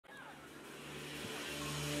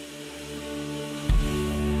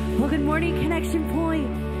Good morning, Connection Point.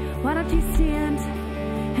 Why don't you stand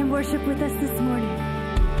and worship with us this morning?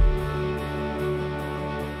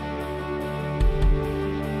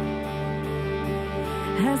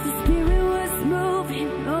 As the Spirit was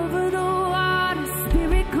moving over the water,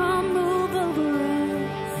 Spirit, come move over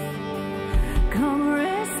us. Come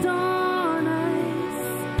rest on us.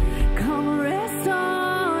 Come rest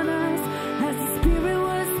on us. As the Spirit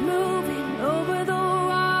was moving over the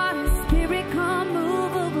water, Spirit, come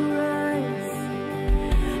move over us.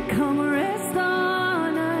 Come rest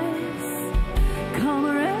on us. Come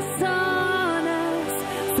rest on us.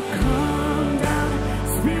 So come down,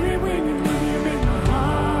 Spirit, when you move, you make my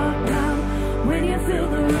heart pound. When you fill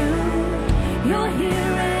the room, you're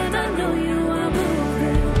here and I know you are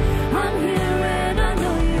moving. I'm here and I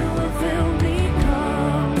know you will fill me.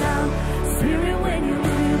 Come down, Spirit, when you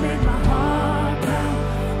move, you make my heart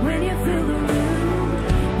pound. When you fill the room,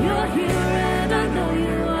 you're here and I know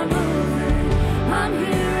you are moving. I'm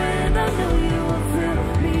here and I know you will fill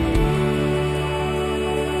me.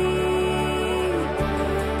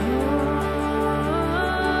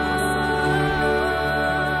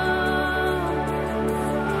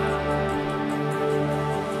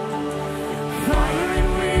 Fire and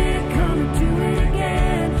wind, come and do it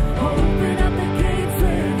again. Open up the gates,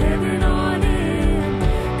 let heaven on in.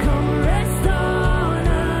 Come rest on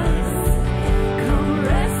us. Come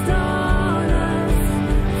rest on us.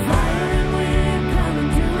 Fire and wind, come and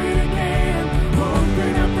do it again.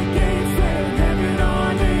 Open up the gates, let heaven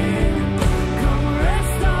on in. Come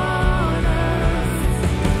rest on us.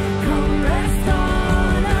 Come rest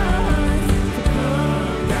on us.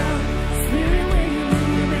 Come down, Spirit, when you move,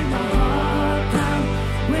 you make my heart pound.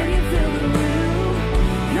 When you fill the room,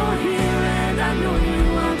 you're here and I know you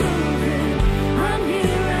are moving. I'm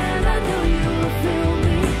here and I know you will fill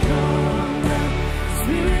me. Come down,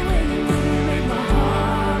 Spirit, when you move, you make my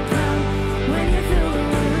heart pound. When you fill the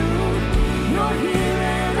room, you're here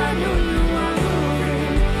and I know you are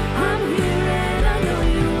moving. I'm here and I know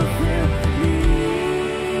you will fill me.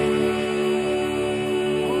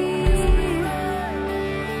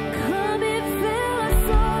 Come and fill us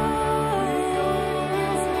all.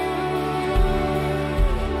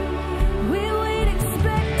 We wait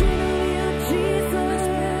expecting you, Jesus.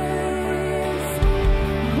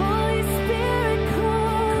 Holy Spirit,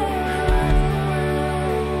 come.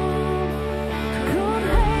 Come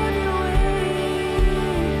have your way.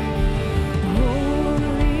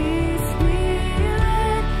 Holy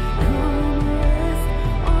Spirit, come rest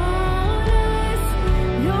on us.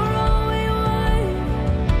 You're all we want.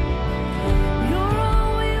 You're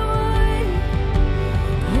all we want.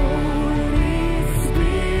 Holy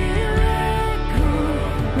Spirit, come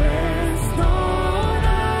rest on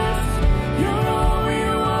us. You're all we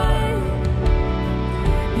want.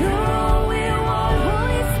 You're all we want.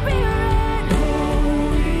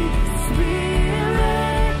 Holy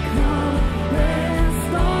Spirit, come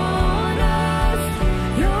rest on us.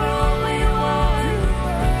 You're all we want.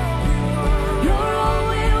 You're all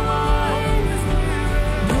we want.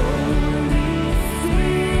 Holy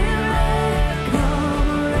Spirit, come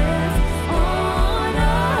rest on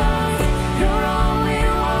us. You're all we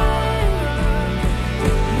want.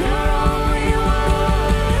 You're all we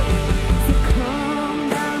want. So come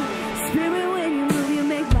down, Spirit, when you move, you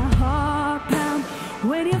make my heart pound.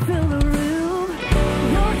 When you fill the room,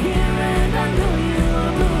 you're here and I know you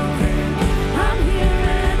are moving. I'm here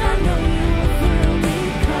and I know you will fill me.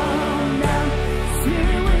 Come down,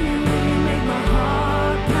 Spirit, when you move, you make my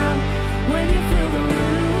heart pound. When you fill the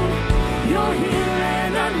room, you're here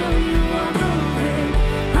and I know you are moving.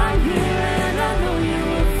 I'm here and I know you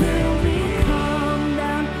will fill me. Come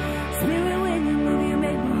down, Spirit, when you move, you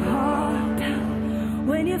make my heart pound.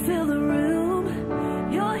 When you fill the room,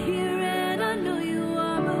 you're here and I know you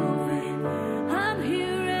are moving. I'm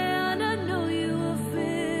here and I know you will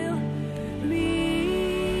fill me.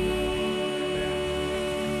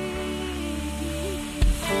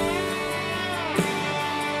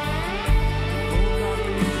 Oh God, we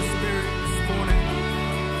need your spirit this morning.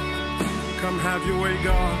 Come have your way,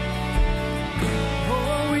 God.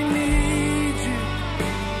 Oh, we need you.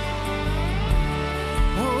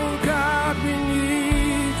 Oh God, we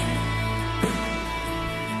need you.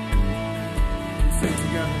 Sing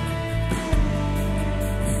together.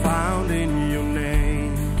 Found in your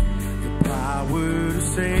name the power to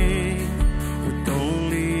save. With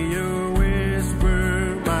only a whisper,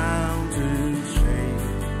 mountains shake.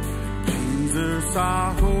 Jesus,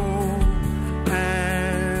 our hope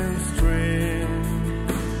and strength.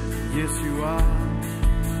 Yes, you are.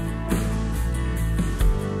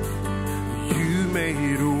 You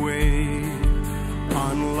made a way,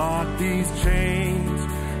 unlock these chains.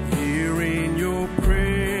 Here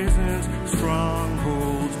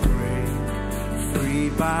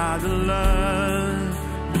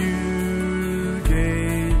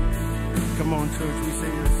church, we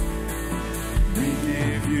sing this. We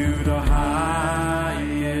give you the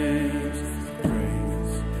highest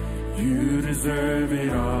praise. You deserve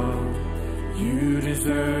it all. You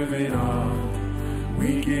deserve it all.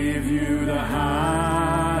 We give you the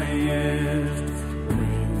highest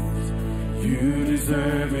praise. You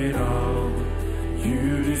deserve it all.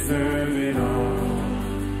 You deserve it all.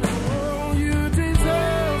 Oh, you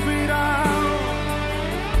deserve it all.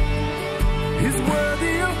 He's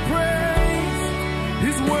worthy of praise.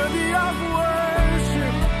 He's worthy of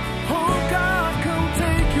worship. Oh God, come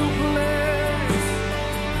take your place.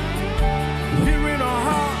 Here in our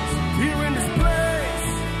hearts, here in this place.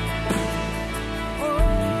 Oh,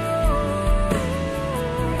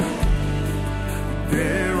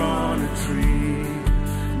 there on a tree,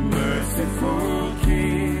 merciful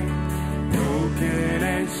King, broken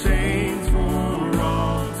and chains for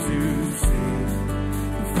all to see.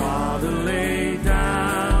 Father laid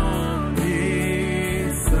down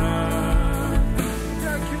his son.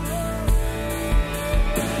 Thank you, Lord.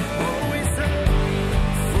 Oh, we say,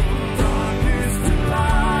 from darkness to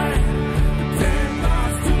light, the dead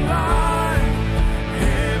rise to life.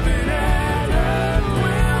 Heaven and earth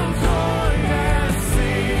will join and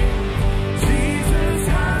sing. Jesus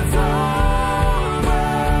has overcome.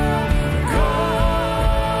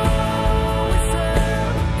 We say,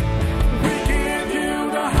 we give you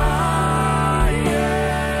the highest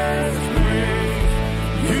praise.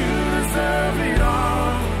 You deserve it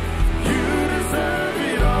all. You deserve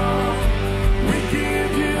it all. We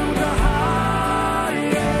give you the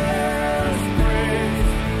highest praise.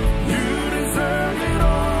 You deserve it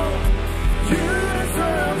all. You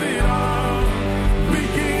deserve it all. We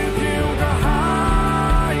give you the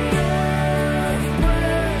highest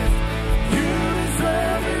praise. You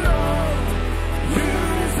deserve it all. You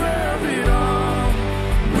deserve it all.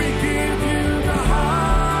 We give you the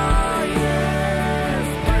highest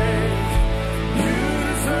praise. You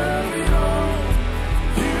deserve it all.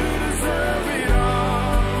 You deserve it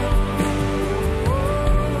all.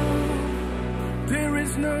 There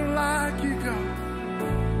is none like you, God.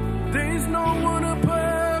 There is no one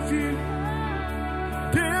above you.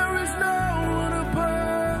 There is no one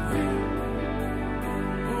above you.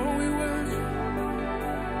 Oh, we worship.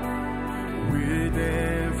 With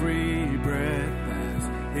every breath that's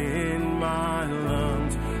in my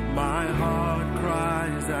lungs, my heart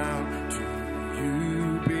cries out, to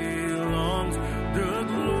you belongs the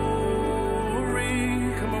glory.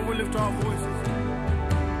 Come on, we lift our voices.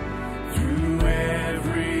 Through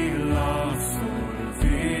every loss or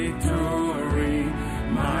victory,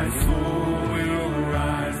 my soul will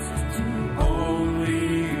rise to only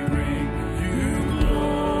bring you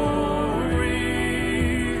glory.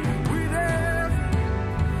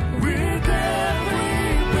 With every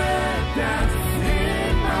breath that's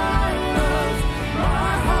in my lungs,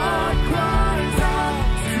 my heart cries out,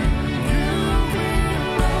 to you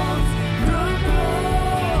belongs the glory.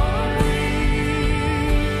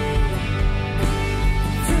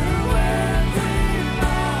 Through every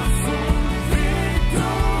loss or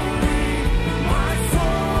victory, my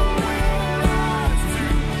soul will rise to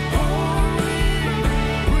only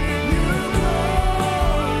bring you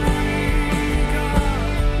glory. God,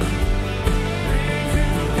 bring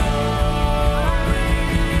you glory.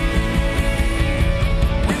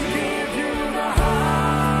 We give you the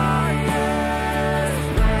highest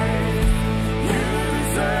praise. You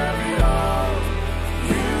deserve it all.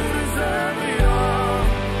 You deserve it all.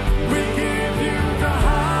 We give you the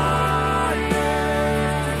highest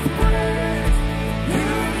praise. You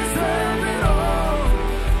deserve it all.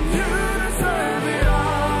 You deserve it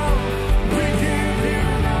all. We give you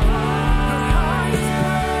the highest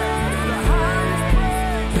praise. The highest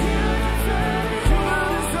praise. You deserve it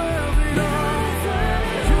all. You deserve it all.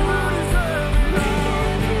 You deserve it all.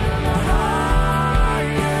 The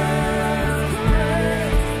highest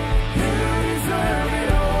praise. You deserve it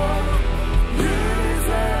all. You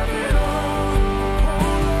deserve it all.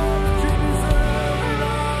 Oh Lord, you deserve it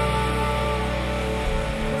all.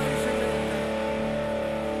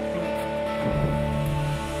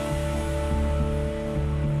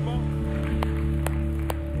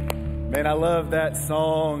 Man, I love that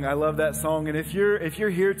song. I love that song. And if you're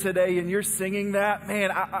here today and you're singing that,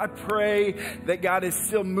 man, I pray that God is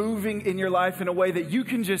still moving in your life in a way that you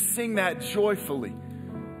can just sing that joyfully.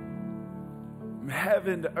 From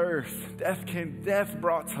heaven to earth, death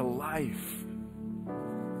brought to life.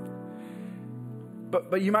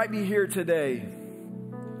 But you might be here today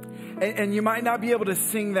and you might not be able to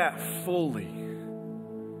sing that fully.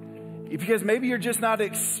 Because maybe you're just not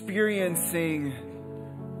experiencing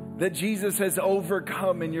that Jesus has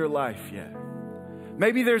overcome in your life yet.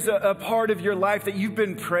 Maybe there's a part of your life that you've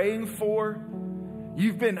been praying for,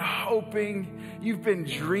 you've been hoping, you've been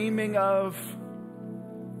dreaming of,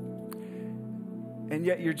 and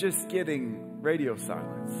yet you're just getting radio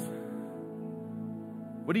silence.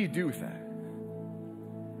 What do you do with that?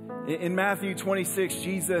 In Matthew 26,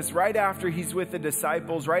 Jesus, right after he's with the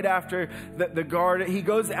disciples, right after the garden, he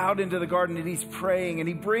goes out into the garden and he's praying, and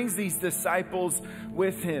he brings these disciples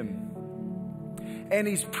with him. And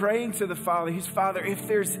he's praying to the Father. He's, Father, if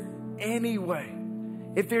there's any way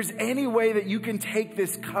that you can take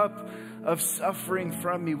this cup of suffering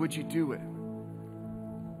from me, would you do it?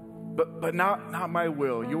 But not my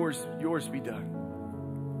will, yours be done.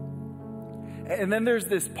 And then there's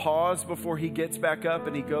this pause before he gets back up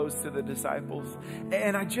and he goes to the disciples.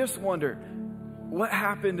 And I just wonder, what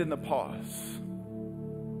happened in the pause?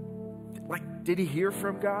 Like, did he hear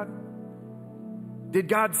from God? Did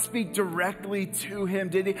God speak directly to him?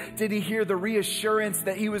 Did he hear the reassurance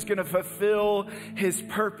that he was going to fulfill his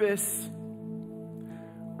purpose?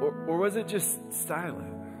 Or was it just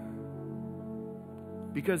silent?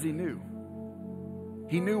 Because he knew.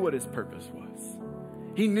 He knew what his purpose was.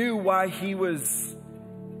 He knew why he was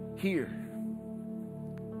here.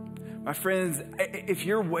 My friends, if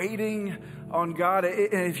you're waiting on God,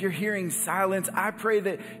 and if you're hearing silence, I pray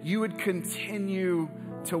that you would continue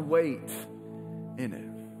to wait in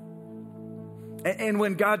it. And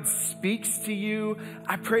when God speaks to you,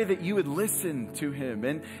 I pray that you would listen to him.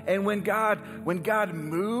 And when God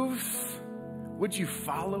moves, would you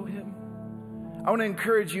follow him? I want to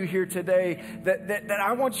encourage you here today that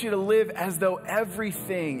I want you to live as though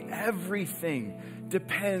everything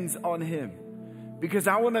depends on him. Because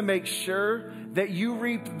I want to make sure that you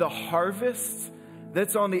reap the harvest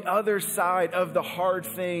that's on the other side of the hard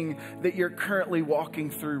thing that you're currently walking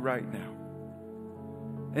through right now.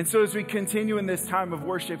 And so as we continue in this time of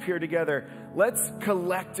worship here together, let's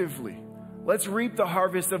reap the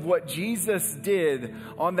harvest of what Jesus did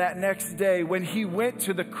on that next day when he went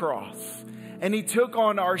to the cross. And he took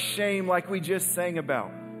on our shame like we just sang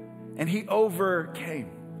about. And he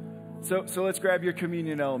overcame. So let's grab your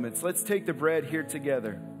communion elements. Let's take the bread here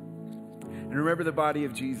together. And remember the body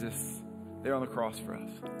of Jesus there on the cross for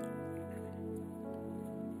us.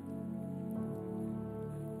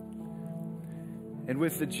 And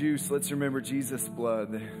with the juice, let's remember Jesus'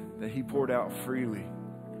 blood that he poured out freely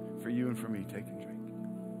for you and for me. Take and drink.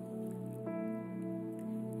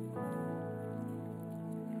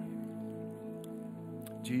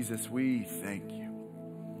 Jesus, we thank you.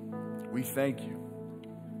 We thank you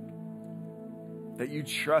that you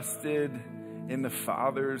trusted in the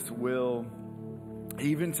Father's will,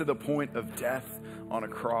 even to the point of death on a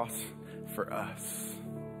cross for us.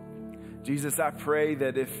 Jesus, I pray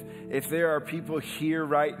that if there are people here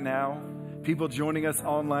right now, people joining us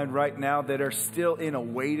online right now that are still in a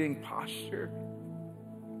waiting posture,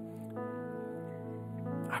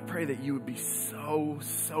 I pray that you would be so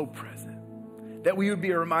present. That we would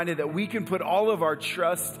be reminded that we can put all of our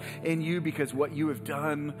trust in you because what you have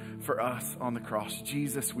done for us on the cross.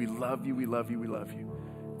 Jesus, we love you, we love you, we love you.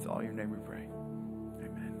 It's all in your name we pray.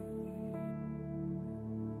 Amen.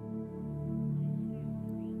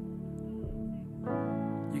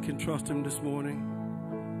 You can trust him this morning.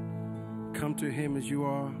 Come to him as you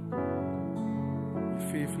are. You're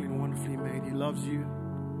fearfully and wonderfully made. He loves you.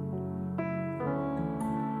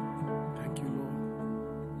 Thank you, Lord.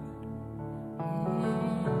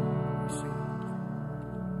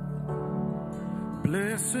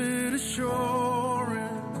 Blessed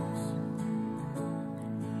assurance,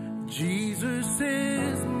 Jesus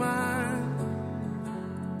is mine.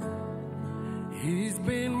 He's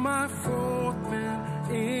been my fourth man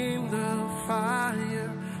in the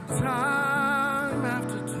fire, time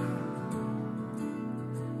after time.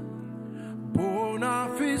 Born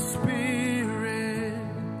of his spirit,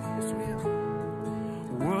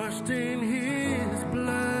 washed in his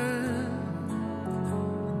blood.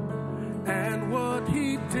 And what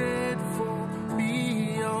he did for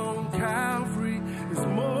me on Calvary is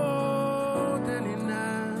more than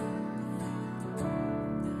enough.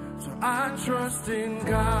 So I trust in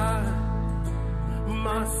God,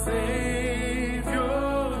 my Savior,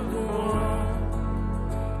 the one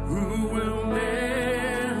who will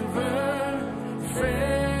never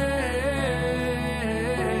fail.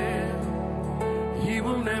 He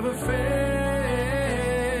will never fail.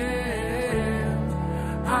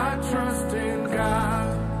 I trust in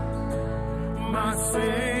God, my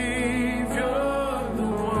Savior, the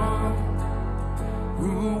one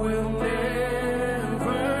who will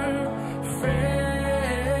never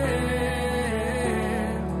fail.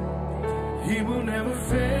 He will never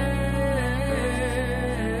fail.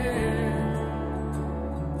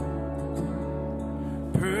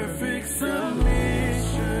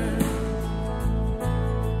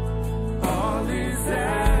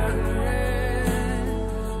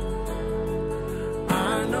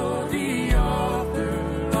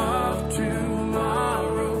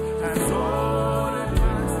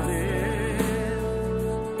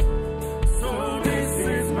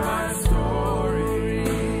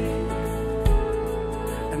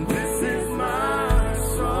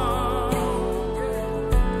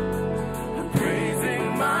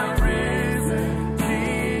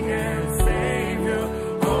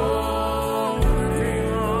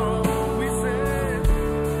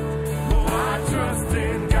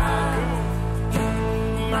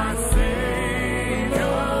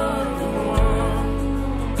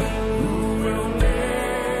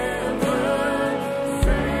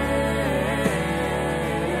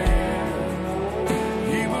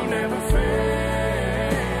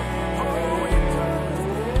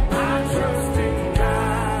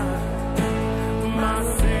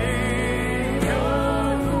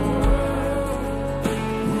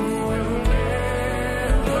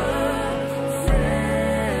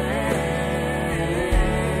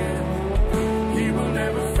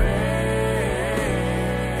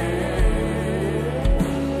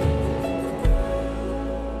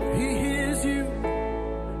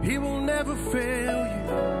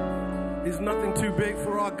 too big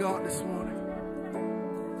for our God this morning.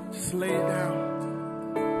 Just lay it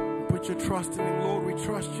down. Put your trust in Him. Lord, we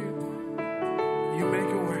trust you. You make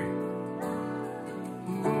a way.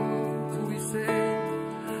 We say,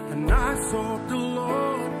 and I sought the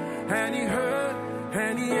Lord, and He heard,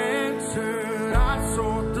 and He answered. I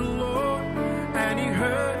sought the Lord, and He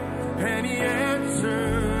heard, and He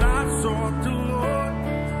answered. I sought the Lord,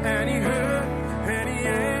 and He heard, and He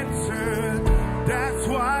answered. That's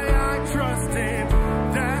why I trust Him.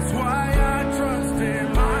 That's why I trust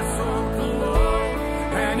Him. I sought the Lord,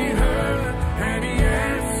 and He heard, and He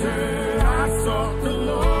answered. I sought the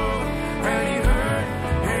Lord, and He heard,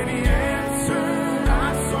 and He answered.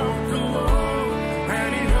 I sought the Lord,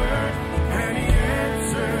 and He heard, and He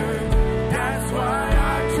answered. That's why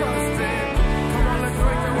I trust Him. Come on, let's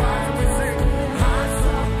raise the rise and we sing. I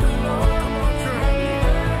sought the Lord. Come on, church.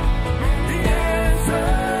 He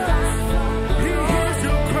answers. He hears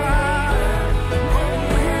your cry. Oh,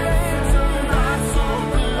 He answered. I sought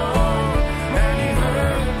the Lord, and He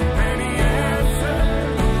heard, and He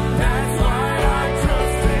answered. That's why I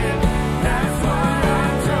trust Him. That's why I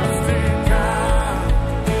trust in God,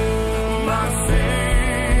 my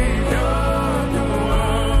Savior, the one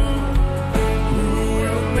who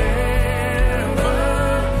will never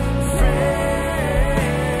fail.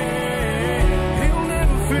 He'll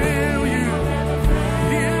never fail you.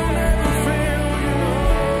 He'll never fail you.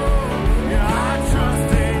 Yeah, I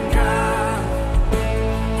trust in God,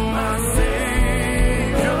 my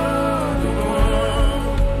Savior, the one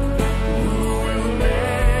who will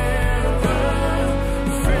never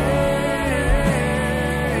fail.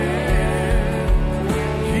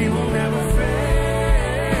 He will never fail.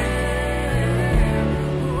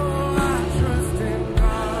 Oh, I trust in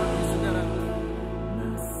God.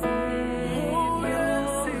 Oh,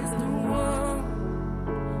 yes, He's the one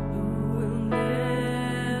who will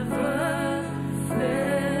never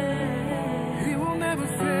fail. He will never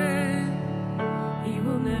fail. He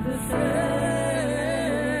will never fail.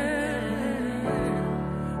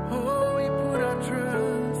 Oh, we put our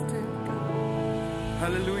trust in God.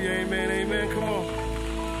 Hallelujah, amen, amen. Come on.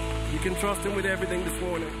 You can trust Him with everything this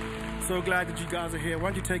morning. So glad that you guys are here. Why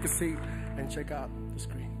don't you take a seat and check out the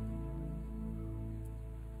screen?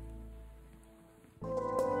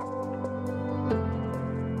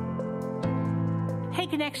 Hey,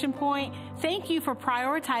 Connection Point, thank you for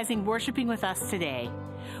prioritizing worshiping with us today.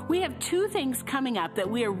 We have two things coming up that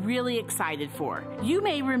we are really excited for. You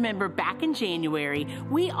may remember back in January,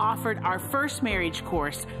 we offered our first marriage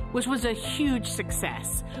course, which was a huge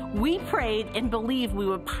success. We prayed and believed we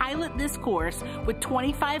would pilot this course with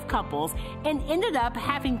 25 couples and ended up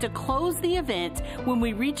having to close the event when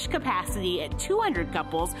we reached capacity at 200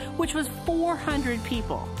 couples, which was 400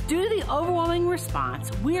 people. Due to the overwhelming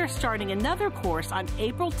response, we are starting another course on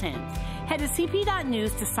April 10th. Head to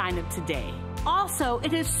cp.news to sign up today. Also,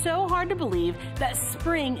 it is so hard to believe that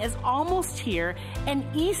spring is almost here and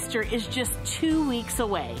Easter is just 2 weeks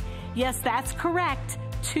away. Yes, that's correct,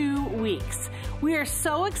 2 weeks. We are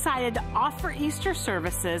so excited to offer Easter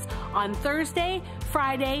services on Thursday,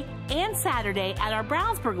 Friday, and Saturday at our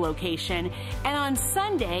Brownsburg location and on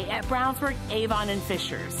Sunday at Brownsburg, Avon, and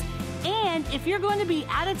Fishers. And if you're going to be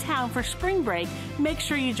out of town for spring break, make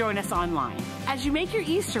sure you join us online. As you make your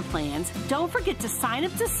Easter plans, don't forget to sign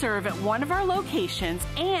up to serve at one of our locations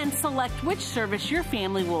and select which service your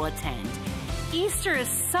family will attend. Easter is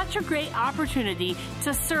such a great opportunity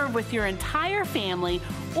to serve with your entire family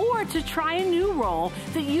or to try a new role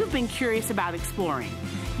that you've been curious about exploring.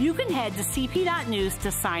 You can head to cp.news to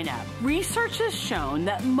sign up. Research has shown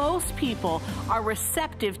that most people are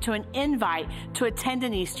receptive to an invite to attend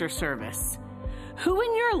an Easter service. Who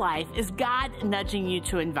in your life is God nudging you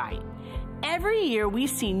to invite? Every year we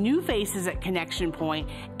see new faces at Connection Point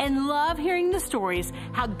and love hearing the stories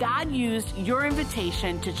how God used your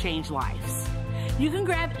invitation to change lives. You can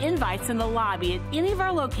grab invites in the lobby at any of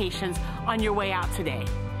our locations on your way out today.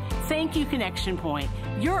 Thank you, Connection Point.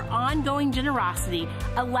 Your ongoing generosity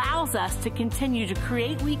allows us to continue to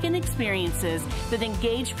create weekend experiences that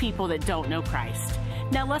engage people that don't know Christ.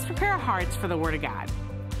 Now let's prepare our hearts for the Word of God.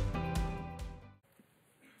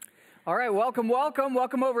 All right, welcome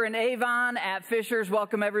over in Avon, at Fishers.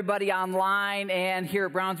 Welcome everybody online and here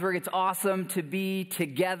at Brownsburg. It's awesome to be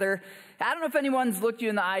together. I don't know if anyone's looked you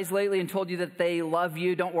in the eyes lately and told you that they love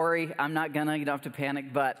you. Don't worry, I'm not gonna, you don't have to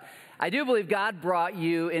panic, but I do believe God brought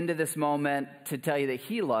you into this moment to tell you that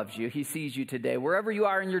He loves you. He sees you today. Wherever you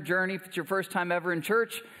are in your journey, if it's your first time ever in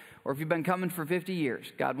church, or if you've been coming for 50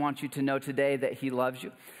 years, God wants you to know today that He loves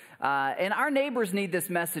you. And our neighbors need this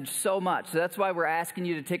message so much. So that's why we're asking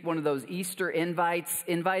you to take one of those Easter invites.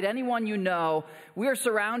 Invite anyone you know. We are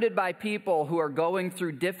surrounded by people who are going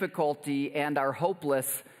through difficulty and are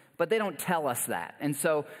hopeless, but they don't tell us that. And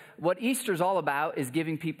so what Easter's all about is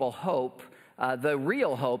giving people hope, the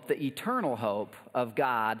real hope, the eternal hope of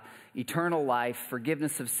God, eternal life,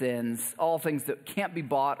 forgiveness of sins, all things that can't be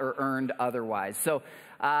bought or earned otherwise. So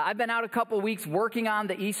I've been out a couple weeks working on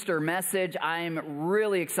the Easter message. I'm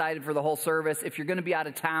really excited for the whole service. If you're going to be out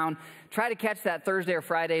of town, try to catch that Thursday or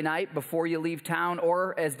Friday night before you leave town.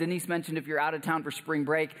 Or, as Denise mentioned, if you're out of town for spring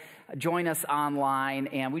break, join us online.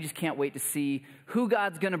 And we just can't wait to see who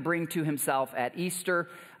God's going to bring to himself at Easter.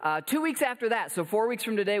 2 weeks after that, so 4 weeks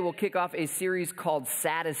from today, we'll kick off a series called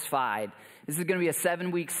Satisfied. This is going to be a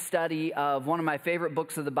 7-week study of one of my favorite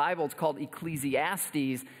books of the Bible. It's called Ecclesiastes.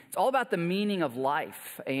 It's all about the meaning of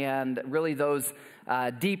life and really those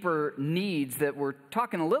deeper needs that we're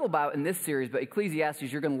talking a little about in this series. But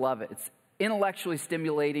Ecclesiastes, you're going to love it. It's intellectually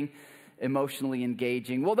stimulating, emotionally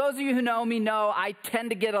engaging. Well, those of you who know me know I tend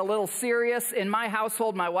to get a little serious. In my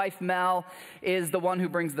household, my wife Mel is the one who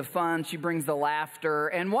brings the fun. She brings the laughter.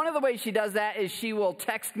 And one of the ways she does that is she will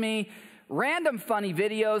text me random funny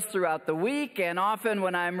videos throughout the week, and often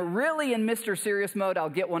when I'm really in Mr. Serious mode, I'll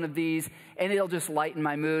get one of these, and it'll just lighten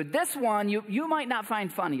my mood. This one, you might not find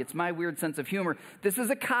funny. It's my weird sense of humor. This is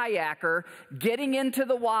a kayaker getting into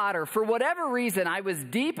the water. For whatever reason, I was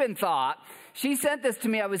deep in thought. She sent this to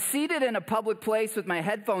me. I was seated in a public place with my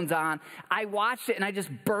headphones on. I watched it, and I just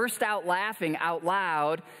burst out laughing out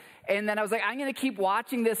loud. And then I was like, I'm going to keep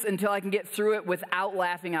watching this until I can get through it without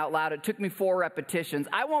laughing out loud. It took me 4 repetitions.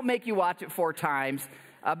 I won't make you watch it 4 times,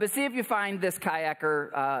 but see if you find this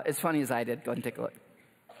kayaker as funny as I did. Go ahead and take a look.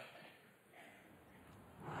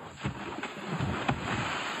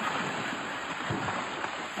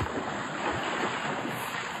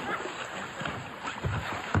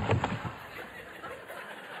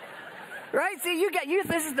 Right? See,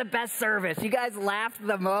 this is the best service. You guys laughed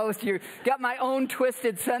the most. You got my own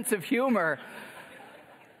twisted sense of humor.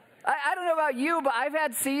 I don't know about you, but I've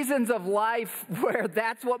had seasons of life where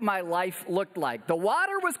that's what my life looked like. The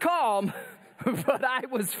water was calm, but I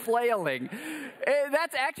was flailing.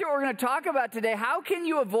 That's actually what we're going to talk about today. How can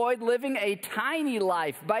you avoid living a tiny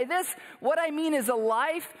life? By this, what I mean is a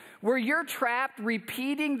life where you're trapped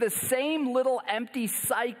repeating the same little empty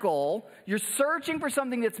cycle. You're searching for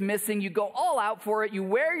something that's missing. You go all out for it. You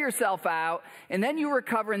wear yourself out, and then you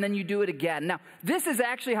recover, and then you do it again. Now, this is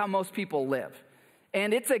actually how most people live.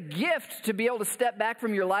 And it's a gift to be able to step back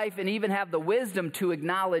from your life and even have the wisdom to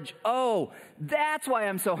acknowledge, oh, that's why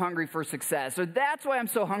I'm so hungry for success, or that's why I'm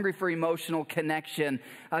so hungry for emotional connection,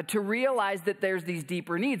 to realize that there's these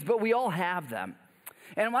deeper needs. But we all have them.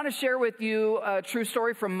 And I want to share with you a true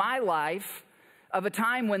story from my life of a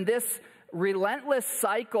time when this relentless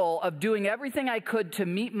cycle of doing everything I could to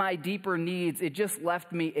meet my deeper needs, it just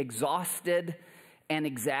left me exhausted and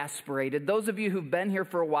exasperated. Those of you who've been here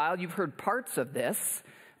for a while, you've heard parts of this,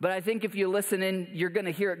 but I think if you listen in, you're going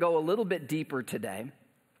to hear it go a little bit deeper today.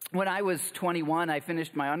 When I was 21, I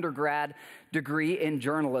finished my undergrad degree in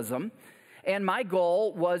journalism. And my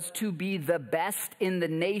goal was to be the best in the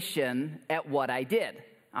nation at what I did.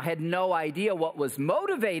 I had no idea what was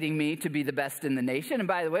motivating me to be the best in the nation. And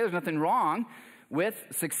by the way, there's nothing wrong with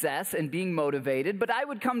success and being motivated. But I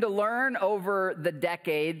would come to learn over the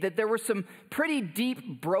decade that there were some pretty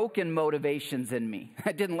deep, broken motivations in me.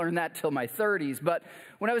 I didn't learn that till my 30s. But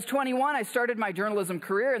when I was 21, I started my journalism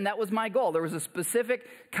career, and that was my goal. There was a specific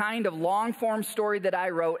kind of long-form story that I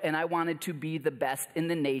wrote, and I wanted to be the best in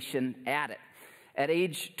the nation at it. At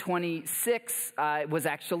age 26, I was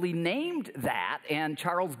actually named that, and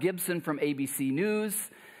Charles Gibson from ABC News,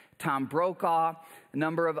 Tom Brokaw, a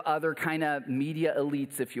number of other kind of media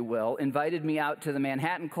elites, if you will, invited me out to the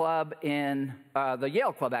Manhattan Club the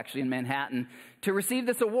Yale Club actually in Manhattan, to receive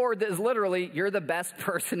this award that is literally, you're the best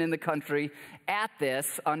person in the country at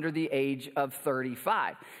this under the age of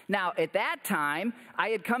 35. Now, at that time, I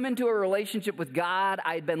had come into a relationship with God.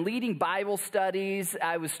 I had been leading Bible studies.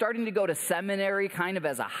 I was starting to go to seminary kind of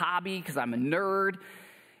as a hobby because I'm a nerd.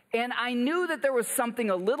 And I knew that there was something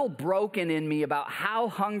a little broken in me about how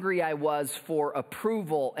hungry I was for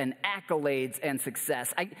approval and accolades and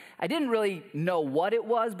success. I didn't really know what it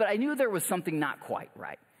was, but I knew there was something not quite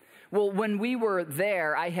right. Well, when we were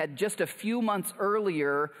there, I had just a few months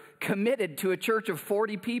earlier committed to a church of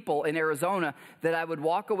 40 people in Arizona that I would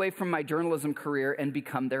walk away from my journalism career and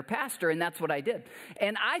become their pastor, and that's what I did.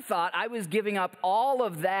 And I thought I was giving up all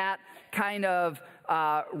of that kind of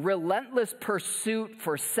relentless pursuit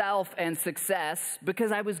for self and success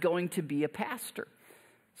because I was going to be a pastor.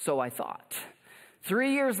 So I thought.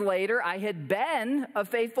 3 years later, I had been a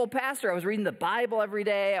faithful pastor. I was reading the Bible every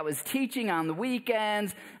day. I was teaching on the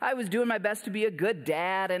weekends. I was doing my best to be a good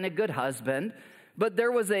dad and a good husband. But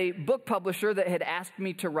there was a book publisher that had asked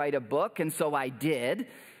me to write a book, and so I did.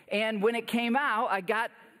 And when it came out, I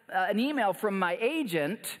got an email from my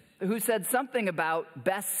agent who said something about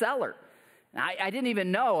bestseller. I didn't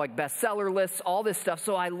even know, like, bestseller lists, all this stuff,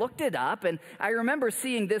 so I looked it up, and I remember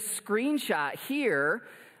seeing this screenshot here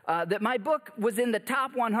that my book was in the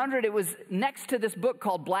top 100. It was next to this book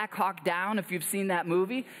called Black Hawk Down, if you've seen that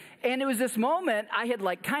movie. And it was this moment I had,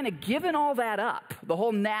 like, kind of given all that up, the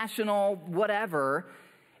whole national whatever,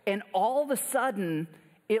 and all of a sudden,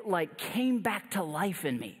 it, like, came back to life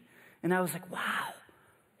in me. And I was like, wow,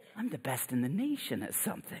 I'm the best in the nation at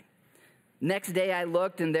something. Next day I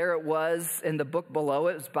looked, and there it was in the book below.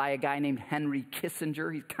 It was by a guy named Henry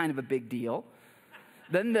Kissinger. He's kind of a big deal.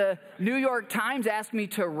 Then the New York Times asked me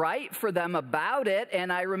to write for them about it,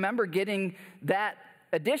 and I remember getting that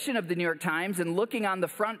edition of the New York Times and looking on the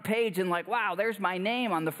front page and like, wow, there's my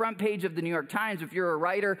name on the front page of the New York Times. If you're a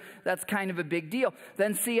writer, that's kind of a big deal.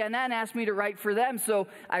 Then CNN asked me to write for them, so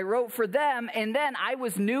I wrote for them, and then I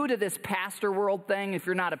was new to this pastor world thing. If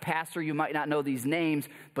you're not a pastor, you might not know these names,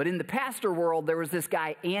 but in the pastor world, there was this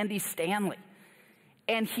guy, Andy Stanley,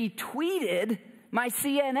 and he tweeted my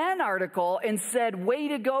CNN article and said, way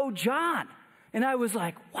to go, John. And I was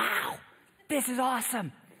like, wow, this is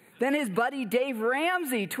awesome. Then his buddy Dave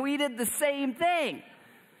Ramsey tweeted the same thing.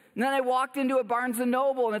 And then I walked into a Barnes &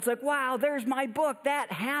 Noble, and it's like, wow, there's my book.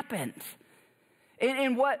 That happened.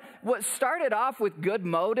 And what started off with good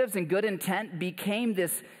motives and good intent became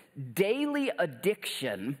this daily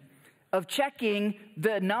addiction of checking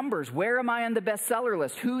the numbers. Where am I on the bestseller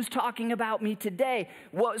list? Who's talking about me today?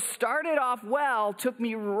 What started off well took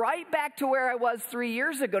me right back to where I was 3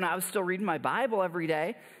 years ago. Now, I was still reading my Bible every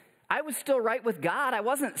day. I was still right with God. I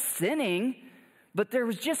wasn't sinning, but there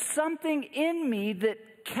was just something in me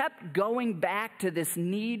that kept going back to this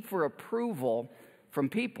need for approval from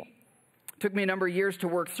people. It took me a number of years to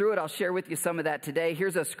work through it. I'll share with you some of that today.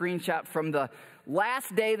 Here's a screenshot from the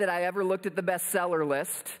last day that I ever looked at the bestseller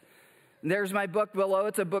list. There's my book below.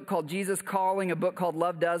 It's a book called Jesus Calling, a book called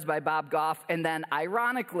Love Does by Bob Goff, and then,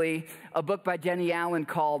 ironically, a book by Jenny Allen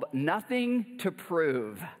called Nothing to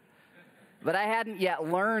Prove. But I hadn't yet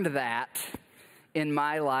learned that in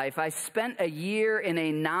my life. I spent a year in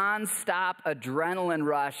a nonstop adrenaline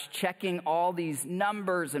rush checking all these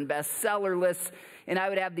numbers and bestseller lists, and I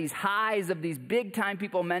would have these highs of these big-time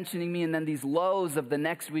people mentioning me and then these lows of the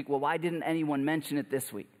next week. Well, why didn't anyone mention it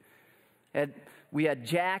this week? We had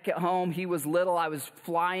Jack at home. He was little. I was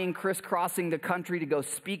flying, crisscrossing the country to go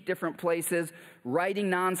speak different places, writing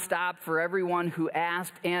nonstop for everyone who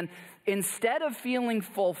asked. And instead of feeling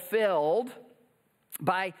fulfilled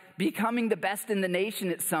by becoming the best in the nation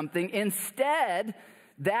at something, instead,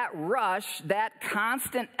 that rush, that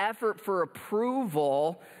constant effort for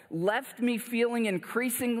approval left me feeling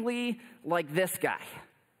increasingly like this guy.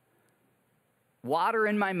 Water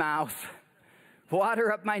in my mouth,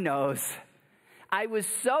 water up my nose. I was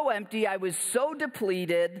so empty, I was so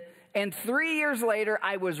depleted, and 3 years later,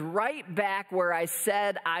 I was right back where I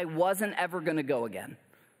said I wasn't ever going to go again.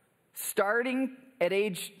 Starting at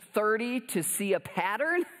age 30 to see a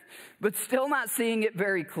pattern, but still not seeing it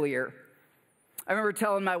very clear. I remember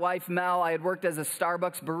telling my wife, Mel, I had worked as a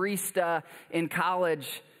Starbucks barista in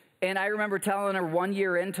college, and I remember telling her 1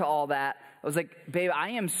 year into all that, I was like, babe, I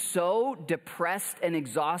am so depressed and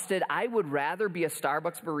exhausted, I would rather be a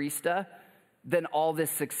Starbucks barista than all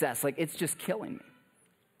this success. Like, it's just killing me.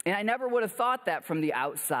 And I never would have thought that from the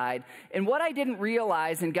outside. And what I didn't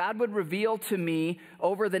realize, and God would reveal to me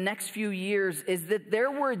over the next few years, is that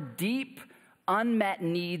there were deep, unmet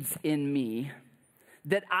needs in me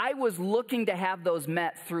that I was looking to have those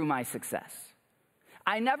met through my success.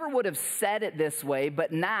 I never would have said it this way,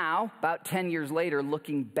 but now, about 10 years later,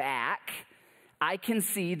 looking back, I can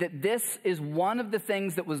see that this is one of the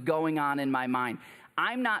things that was going on in my mind.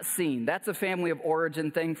 I'm not seen. That's a family of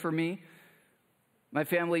origin thing for me. My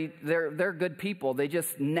family, they're good people. They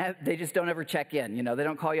just don't ever check in. You know, they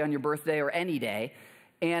don't call you on your birthday or any day.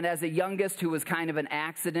 And as a youngest who was kind of an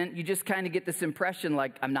accident, you just kind of get this impression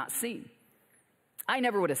like, I'm not seen. I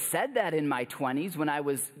never would have said that in my 20s when I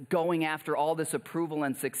was going after all this approval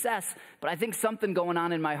and success, but I think something going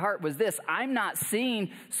on in my heart was this: I'm not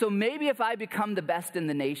seen, so maybe if I become the best in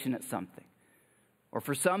the nation at something. Or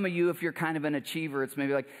for some of you, if you're kind of an achiever, it's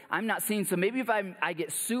maybe like, I'm not seen, so maybe if I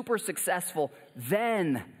get super successful,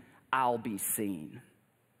 then I'll be seen.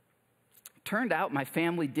 Turned out my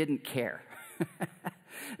family didn't care.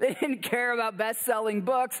 They didn't care about best-selling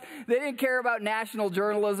books. They didn't care about national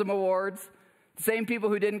journalism awards. The same people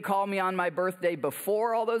who didn't call me on my birthday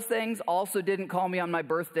before all those things also didn't call me on my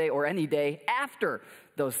birthday or any day after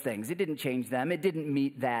those things. It didn't change them. It didn't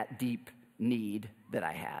meet that deep need that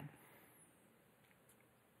I had.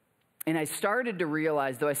 And I started to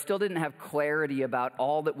realize, though I still didn't have clarity about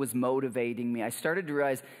all that was motivating me, I started to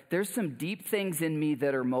realize there's some deep things in me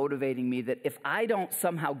that are motivating me that if I don't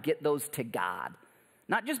somehow get those to God,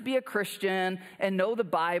 not just be a Christian and know the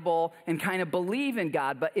Bible and kind of believe in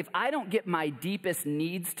God, but if I don't get my deepest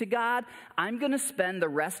needs to God, I'm going to spend the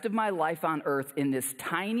rest of my life on earth in this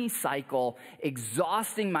tiny cycle,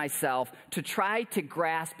 exhausting myself to try to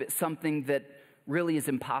grasp at something that really is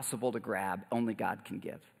impossible to grab, only God can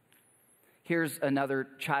give. Here's another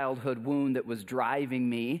childhood wound that was driving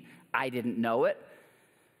me. I didn't know it.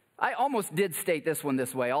 I almost did state this one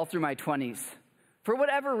this way all through my 20s. For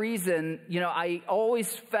whatever reason, I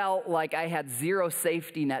always felt like I had zero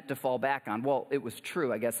safety net to fall back on. Well, it was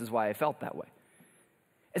true, I guess, is why I felt that way.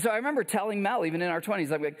 And so I remember telling Mel, even in our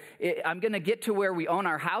 20s, I'm going to get to where we own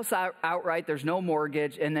our house outright, there's no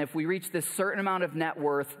mortgage, and if we reach this certain amount of net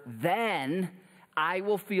worth, then I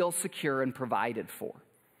will feel secure and provided for.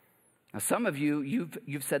 Now, some of you,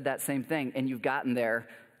 you've said that same thing, and you've gotten there,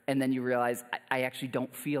 and then you realize, I actually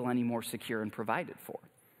don't feel any more secure and provided for.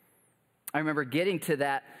 I remember getting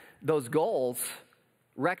to those goals,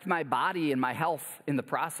 wrecked my body and my health in the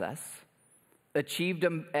process, achieved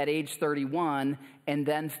them at age 31, and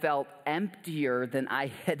then felt emptier than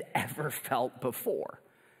I had ever felt before.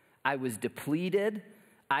 I was depleted.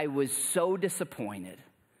 I was so disappointed.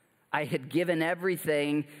 I had given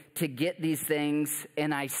everything to get these things,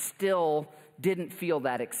 and I still didn't feel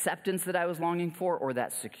that acceptance that I was longing for or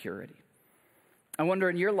that security. I wonder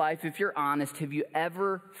in your life, if you're honest, have you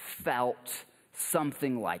ever felt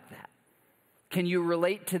something like that? Can you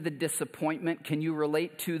relate to the disappointment? Can you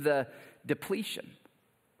relate to the depletion?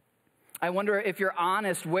 I wonder if you're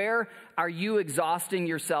honest, where are you exhausting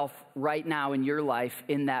yourself right now in your life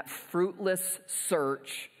in that fruitless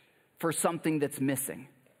search for something that's missing?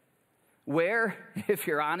 Where, if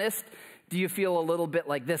you're honest, do you feel a little bit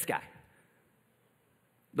like this guy?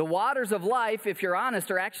 The waters of life, if you're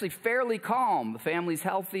honest, are actually fairly calm. The family's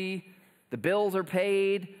healthy, the bills are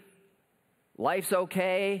paid, life's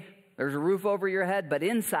okay, there's a roof over your head, but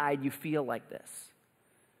inside you feel like this.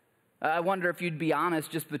 I wonder if you'd be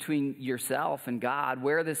honest just between yourself and God,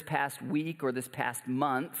 where this past week or this past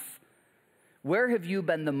month, where have you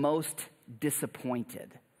been the most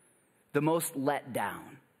disappointed, the most let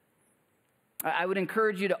down? I would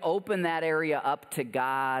encourage you to open that area up to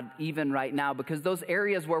God even right now, because those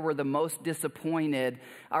areas where we're the most disappointed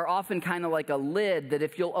are often kind of like a lid that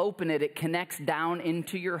if you'll open it, it connects down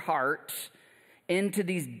into your heart, into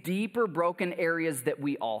these deeper broken areas that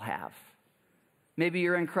we all have. Maybe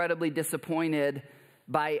you're incredibly disappointed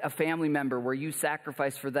by a family member where you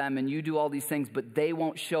sacrifice for them and you do all these things, but they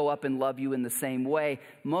won't show up and love you in the same way.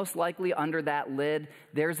 Most likely under that lid,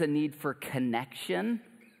 there's a need for connection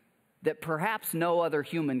that perhaps no other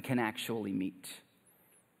human can actually meet.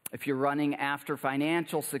 If you're running after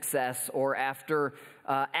financial success or after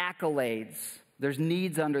accolades, there's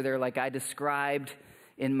needs under there like I described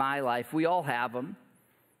in my life. We all have them.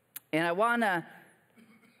 And I want to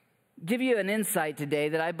give you an insight today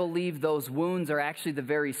that I believe those wounds are actually the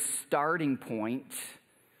very starting point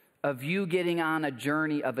of you getting on a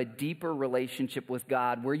journey of a deeper relationship with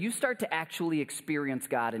God where you start to actually experience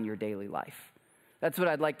God in your daily life. That's what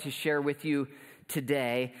I'd like to share with you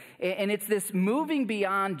today. And it's this moving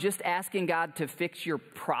beyond just asking God to fix your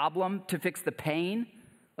problem, to fix the pain.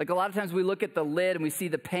 Like a lot of times we look at the lid and we see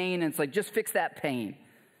the pain and it's like, just fix that pain.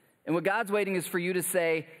 And what God's waiting is for you to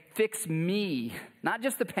say, fix me, not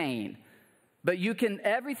just the pain, but you can,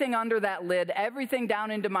 everything under that lid, everything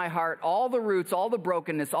down into my heart, all the roots, all the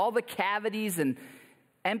brokenness, all the cavities and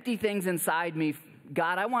empty things inside me.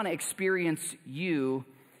 God, I want to experience you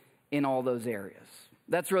in all those areas.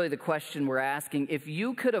 That's really the question we're asking. If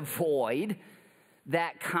you could avoid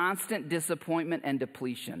that constant disappointment and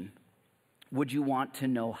depletion, would you want to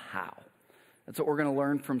know how? That's what we're going to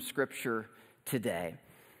learn from Scripture today.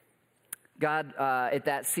 God, at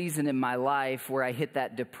that season in my life where I hit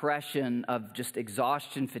that depression of just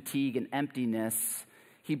exhaustion, fatigue, and emptiness,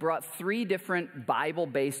 He brought 3 different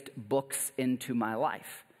Bible-based books into my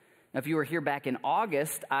life. Now, if you were here back in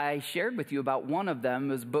August, I shared with you about one of them.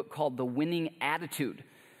 It was a book called The Winning Attitude.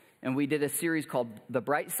 And we did a series called The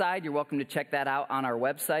Bright Side. You're welcome to check that out on our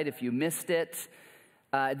website if you missed it.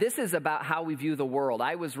 This is about how we view the world.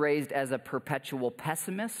 I was raised as a perpetual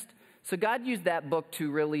pessimist. So God used that book to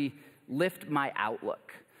really lift my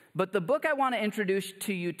outlook. But the book I want to introduce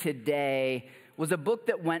to you today was a book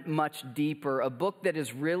that went much deeper, a book that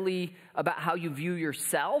is really about how you view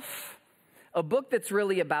yourself, a book that's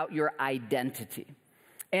really about your identity.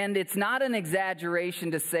 And it's not an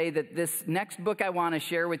exaggeration to say that this next book I want to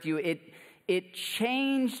share with you, it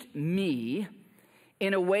changed me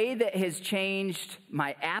in a way that has changed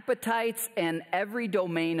my appetites and every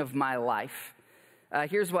domain of my life.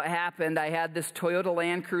 Here's what happened. I had this Toyota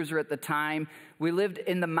Land Cruiser at the time. We lived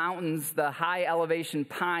in the mountains, the high elevation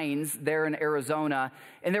pines there in Arizona,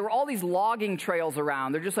 and there were all these logging trails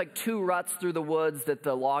around. They're just like two ruts through the woods that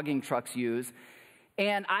the logging trucks use.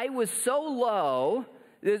 And I was so low,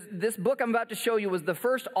 this book I'm about to show you was the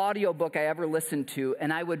first audio book I ever listened to,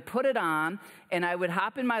 and I would put it on, and I would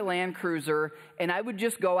hop in my Land Cruiser, and I would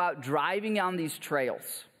just go out driving on these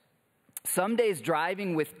trails. Some days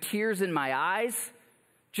driving with tears in my eyes,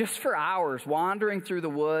 just for hours, wandering through the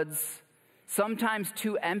woods, sometimes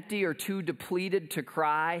too empty or too depleted to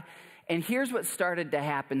cry. And here's what started to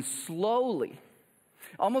happen slowly.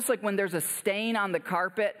 Almost like when there's a stain on the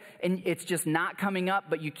carpet and it's just not coming up,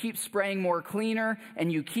 but you keep spraying more cleaner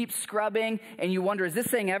and you keep scrubbing and you wonder, is this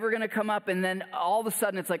thing ever going to come up? And then all of a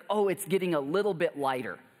sudden it's like, oh, it's getting a little bit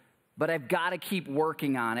lighter, but I've got to keep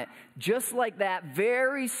working on it. Just like that,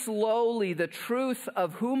 very slowly, the truth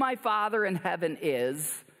of who my Father in heaven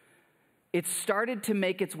is, it started to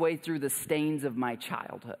make its way through the stains of my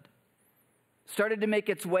childhood. Started to make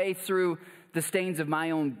its way through the stains of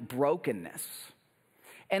my own brokenness.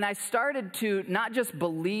 And I started to not just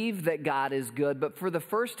believe that God is good, but for the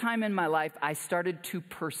first time in my life, I started to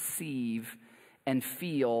perceive and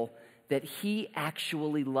feel that He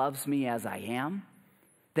actually loves me as I am,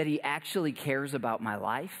 that He actually cares about my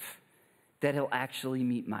life, that He'll actually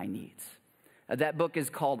meet my needs. That book is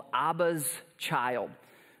called Abba's Child.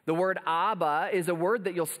 The word Abba is a word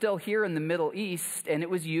that you'll still hear in the Middle East, and it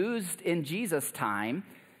was used in Jesus' time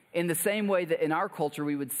in the same way that in our culture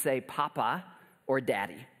we would say Papa or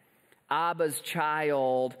Daddy. Abba's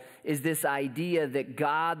child is this idea that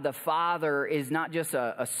God the Father is not just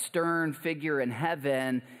a stern figure in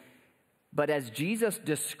heaven, but as Jesus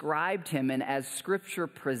described Him and as Scripture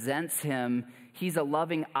presents Him, He's a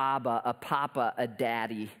loving Abba, a Papa, a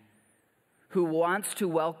Daddy, who wants to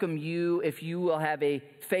welcome you if you will have a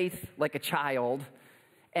faith like a child,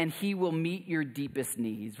 and He will meet your deepest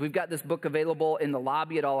needs. We've got this book available in the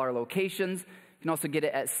lobby at all our locations. You can also get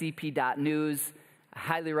it at cp.news. I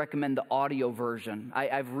highly recommend the audio version.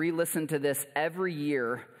 I've re-listened to this every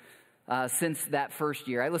year since that first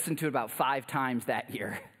year. I listened to it about 5 times that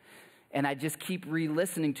year. And I just keep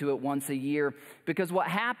re-listening to it once a year, because what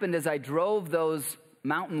happened as I drove those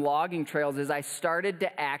mountain logging trails is I started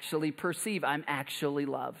to actually perceive I'm actually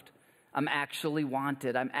loved. I'm actually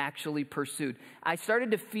wanted. I'm actually pursued. I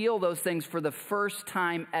started to feel those things for the first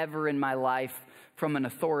time ever in my life from an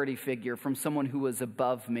authority figure, from someone who was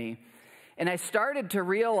above me. And I started to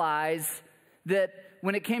realize that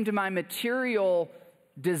when it came to my material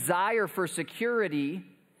desire for security,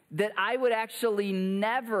 that I would actually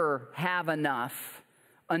never have enough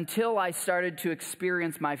until I started to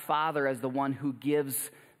experience my Father as the one who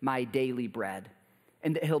gives my daily bread,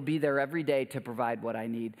 and that He'll be there every day to provide what I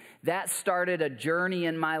need. That started a journey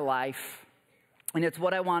in my life, and it's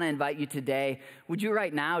what I want to invite you today. Would you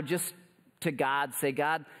right now just to God say,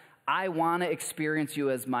 God, I want to experience You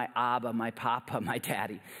as my Abba, my Papa, my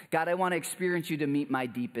Daddy. God, I want to experience You to meet my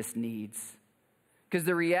deepest needs. Because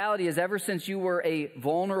the reality is, ever since you were a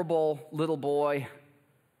vulnerable little boy,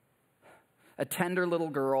 a tender little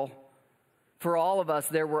girl, for all of us,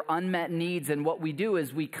 there were unmet needs, and what we do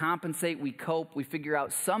is we compensate, we cope, we figure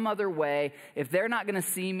out some other way. If they're not going to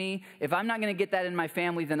see me, if I'm not going to get that in my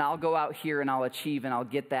family, then I'll go out here and I'll achieve and I'll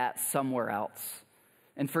get that somewhere else.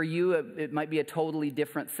 And for you, it might be a totally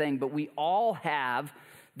different thing, but we all have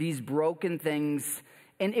these broken things,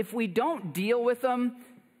 and if we don't deal with them,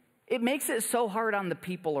 it makes it so hard on the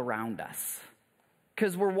people around us.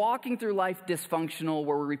 Because we're walking through life dysfunctional,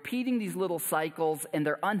 we're repeating these little cycles, and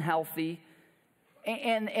they're unhealthy,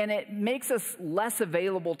 and it makes us less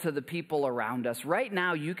available to the people around us. Right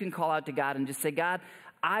now, you can call out to God and just say, God,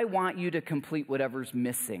 I want You to complete whatever's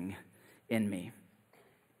missing in me.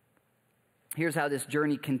 Here's how this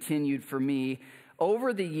journey continued for me.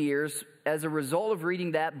 Over the years, as a result of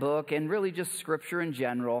reading that book and really just Scripture in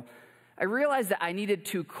general, I realized that I needed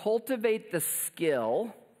to cultivate the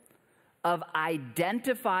skill of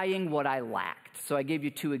identifying what I lacked. So I gave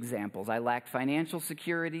you 2 examples. I lacked financial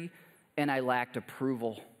security and I lacked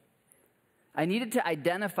approval. I needed to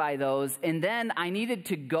identify those, and then I needed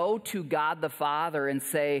to go to God the Father and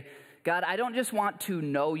say, God, I don't just want to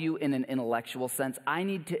know You in an intellectual sense. I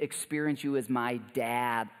need to experience You as my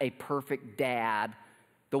dad, a perfect dad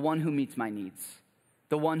the one who meets my needs,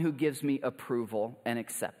 the one who gives me approval and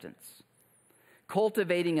acceptance.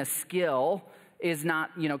 Cultivating a skill is not,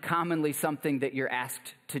 commonly something that you're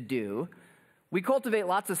asked to do. We cultivate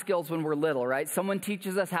lots of skills when we're little, right? Someone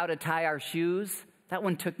teaches us how to tie our shoes. That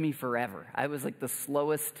one took me forever. I was like the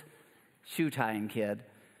slowest shoe tying kid.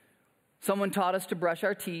 Someone taught us to brush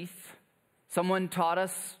our teeth. Someone taught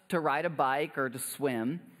us to ride a bike or to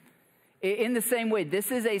swim. In the same way,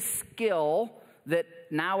 this is a skill that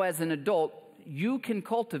now as an adult, you can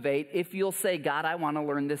cultivate if you'll say, God, I want to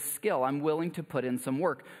learn this skill. I'm willing to put in some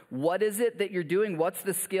work. What is it that you're doing? What's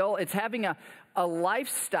the skill? It's having a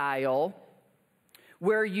lifestyle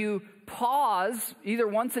where you pause either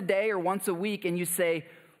once a day or once a week and you say,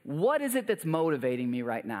 what is it that's motivating me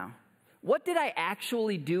right now? What did I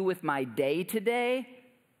actually do with my day today?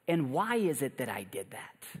 And why is it that I did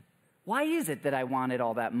that? Why is it that I wanted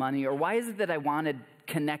all that money? Or why is it that I wanted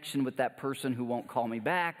connection with that person who won't call me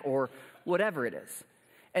back? Or whatever it is.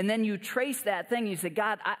 And then you trace that thing. You say,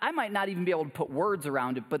 God, I might not even be able to put words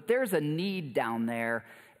around it, but there's a need down there.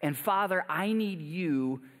 And Father, I need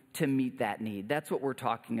you to meet that need. That's what we're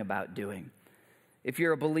talking about doing. If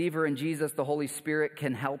you're a believer in Jesus, the Holy Spirit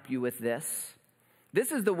can help you with this.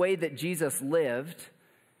 This is the way that Jesus lived.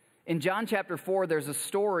 In John chapter 4, there's a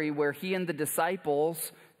story where he and the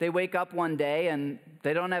disciples, they wake up one day and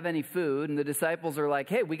they don't have any food. And the disciples are like,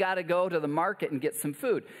 hey, we got to go to the market and get some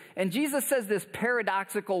food. And Jesus says this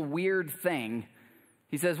paradoxical, weird thing.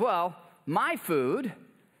 He says, well, my food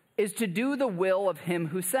is to do the will of him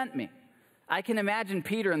who sent me. I can imagine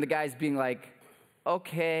Peter and the guys being like,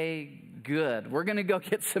 okay, good. We're going to go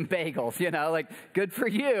get some bagels, like good for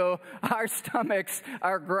you. Our stomachs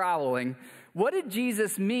are growling. What did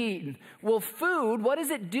Jesus mean? Well, food, what does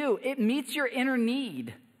it do? It meets your inner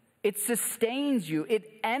need. It sustains you.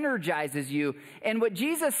 It energizes you. And what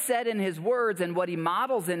Jesus said in his words and what he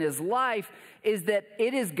models in his life is that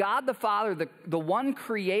it is God the Father, the one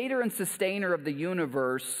creator and sustainer of the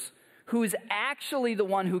universe, who's actually the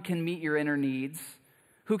one who can meet your inner needs,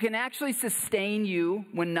 who can actually sustain you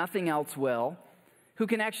when nothing else will, who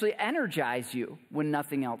can actually energize you when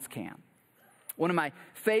nothing else can. One of my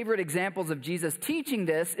favorite examples of Jesus teaching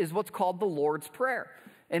this is what's called the Lord's Prayer.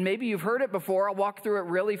 And maybe you've heard it before. I'll walk through it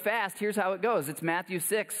really fast. Here's how it goes. It's Matthew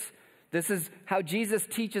 6. This is how Jesus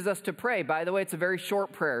teaches us to pray. By the way, it's a very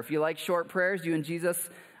short prayer. If you like short prayers, you and Jesus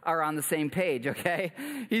are on the same page, okay?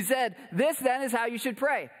 He said, this then is how you should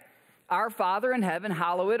pray. Our Father in heaven,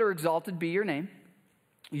 hallowed or exalted be your name.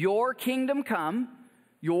 Your kingdom come,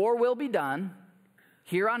 your will be done,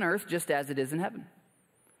 here on earth just as it is in heaven.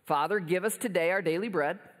 Father, give us today our daily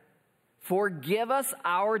bread. Forgive us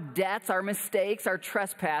our debts, our mistakes, our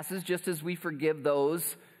trespasses, just as we forgive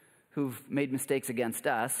those who've made mistakes against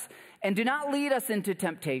us. And do not lead us into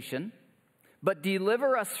temptation, but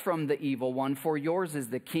deliver us from the evil one. For yours is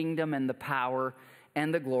the kingdom and the power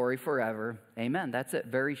and the glory forever. Amen. That's it.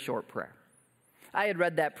 Very short prayer. I had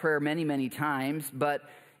read that prayer many, many times, but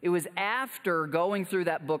it was after going through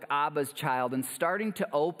that book, Abba's Child, and starting to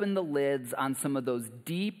open the lids on some of those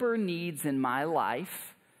deeper needs in my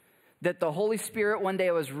life that the Holy Spirit, one day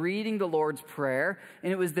I was reading the Lord's Prayer,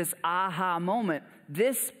 and it was this aha moment.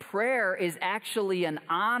 This prayer is actually an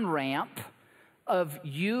on-ramp of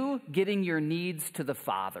you getting your needs to the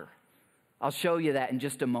Father. I'll show you that in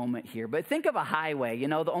just a moment here. But think of a highway.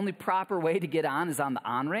 The only proper way to get on is on the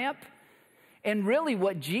on-ramp. And really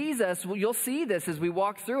what Jesus, you'll see this as we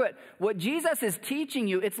walk through it, what Jesus is teaching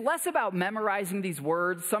you, it's less about memorizing these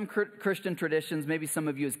words. Some Christian traditions, maybe some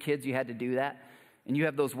of you as kids, you had to do that. And you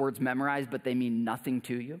have those words memorized, but they mean nothing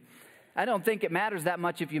to you. I don't think it matters that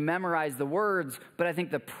much if you memorize the words, but I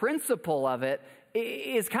think the principle of it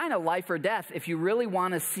is kind of life or death. If you really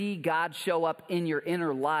want to see God show up in your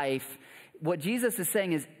inner life, what Jesus is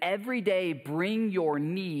saying is every day bring your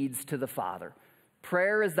needs to the Father.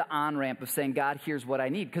 Prayer is the on-ramp of saying, God, here's what I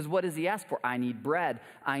need. Because what does he ask for? I need bread.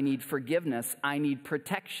 I need forgiveness. I need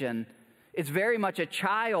protection. It's very much a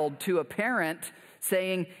child to a parent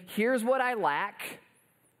saying, here's what I lack.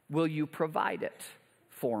 Will you provide it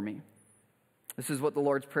for me? This is what the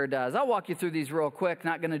Lord's Prayer does. I'll walk you through these real quick.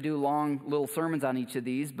 Not going to do long little sermons on each of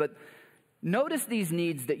these, but notice these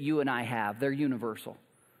needs that you and I have. They're universal.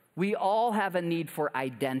 We all have a need for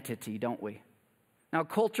identity, don't we? Now,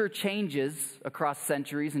 culture changes across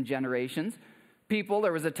centuries and generations.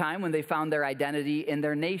 There was a time when they found their identity in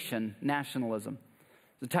their nation, nationalism.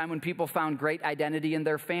 There's a time when people found great identity in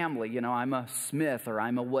their family. I'm a Smith or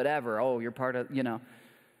I'm a whatever. Oh, you're part of,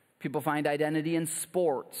 People find identity in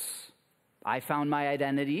sports. I found my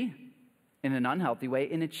identity in an unhealthy way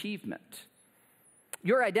in achievement.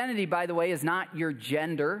 Your identity, by the way, is not your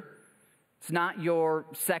gender. It's not your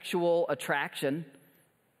sexual attraction.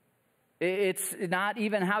 It's not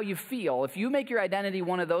even how you feel. If you make your identity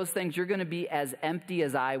one of those things, you're going to be as empty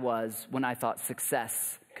as I was when I thought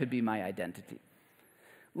success could be my identity.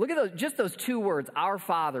 Look at those two words, our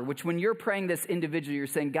Father, which when you're praying this individually, you're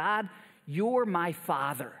saying, God, you're my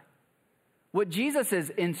Father. What Jesus is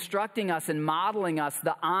instructing us and modeling us,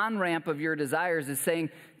 the on-ramp of your desires, is saying,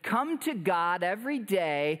 come to God every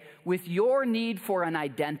day with your need for an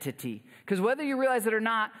identity. Because whether you realize it or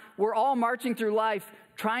not, we're all marching through life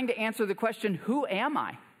trying to answer the question, who am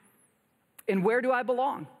I? And where do I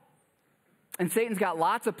belong? And Satan's got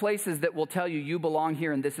lots of places that will tell you, you belong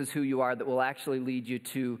here and this is who you are, that will actually lead you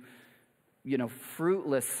to,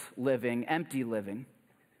 fruitless living, empty living.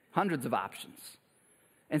 Hundreds of options.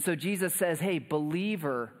 And so Jesus says, hey,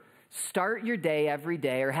 believer, start your day every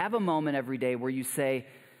day or have a moment every day where you say,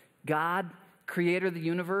 God, creator of the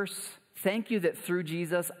universe, thank you that through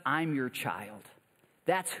Jesus, I'm your child.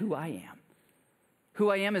 That's who I am. Who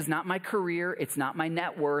I am is not my career. It's not my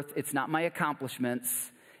net worth. It's not my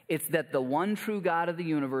accomplishments. It's that the one true God of the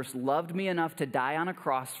universe loved me enough to die on a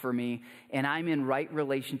cross for me, and I'm in right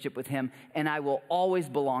relationship with him, and I will always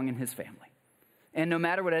belong in his family. And no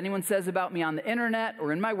matter what anyone says about me on the internet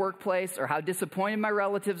or in my workplace or how disappointed my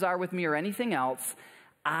relatives are with me or anything else,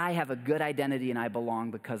 I have a good identity and I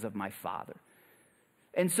belong because of my Father.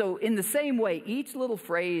 And so in the same way, each little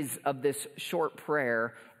phrase of this short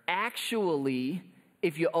prayer actually,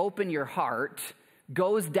 if you open your heart,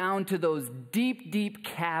 goes down to those deep, deep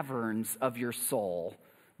caverns of your soul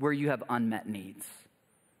where you have unmet needs.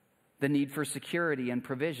 The need for security and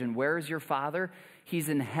provision. Where is your Father? He's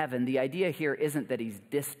in heaven. The idea here isn't that he's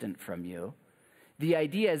distant from you. The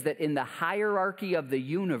idea is that in the hierarchy of the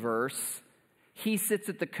universe, he sits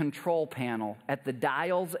at the control panel, at the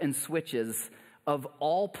dials and switches of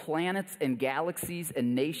all planets and galaxies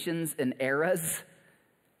and nations and eras.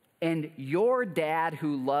 And your dad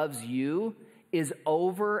who loves you is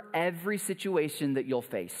over every situation that you'll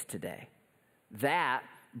face today. That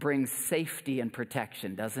brings safety and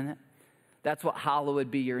protection, doesn't it? That's what hallowed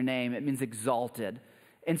be your name. It means exalted.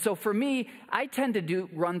 And so for me, I tend to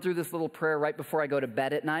run through this little prayer right before I go to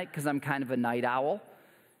bed at night because I'm kind of a night owl.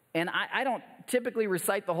 And I don't typically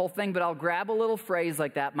recite the whole thing, but I'll grab a little phrase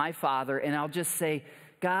like that, my Father, and I'll just say,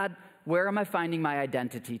 God, where am I finding my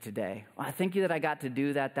identity today? Well, I thank you that I got to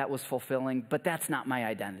do that. That was fulfilling, but that's not my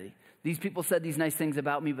identity. These people said these nice things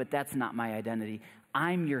about me, but that's not my identity.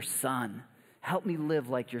 I'm your son. Help me live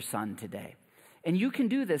like your son today. And you can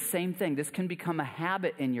do this same thing. This can become a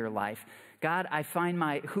habit in your life. God, I find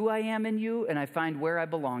who I am in you, and I find where I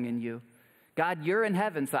belong in you. God, you're in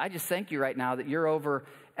heaven, so I just thank you right now that you're over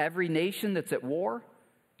every nation that's at war.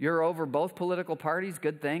 You're over both political parties.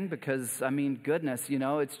 Good thing, because, goodness,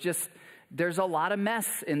 it's just, there's a lot of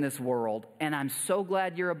mess in this world, and I'm so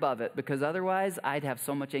glad you're above it, because otherwise I'd have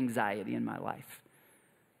so much anxiety in my life.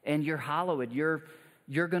 And you're hallowed. You're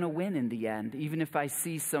going to win in the end, even if I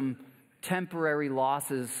see some temporary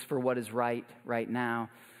losses for what is right now.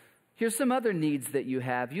 Here's some other needs that you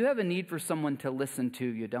have. You have a need for someone to listen to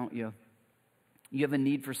you, don't you? You have a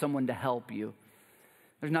need for someone to help you.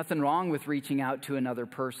 There's nothing wrong with reaching out to another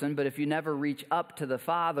person, but if you never reach up to the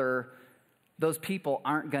Father, those people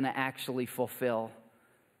aren't going to actually fulfill.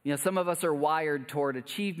 Some of us are wired toward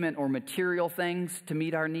achievement or material things to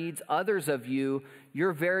meet our needs. Others of you,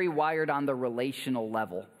 you're very wired on the relational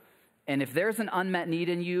level. And if there's an unmet need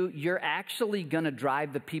in you, you're actually going to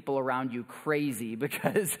drive the people around you crazy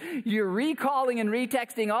because you're recalling and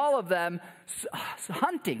retexting all of them,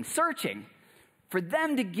 hunting, searching for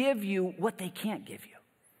them to give you what they can't give you.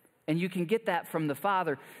 And you can get that from the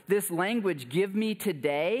Father. This language, give me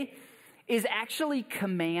today, is actually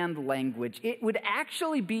command language. It would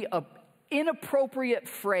actually be an inappropriate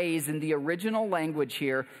phrase in the original language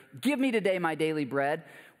here. Give me today my daily bread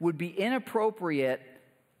would be inappropriate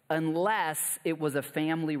unless it was a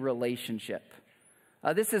family relationship.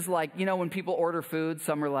 This is like, when people order food,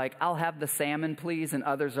 some are like, I'll have the salmon, please. And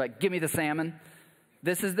others are like, give me the salmon.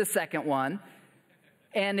 This is the second one.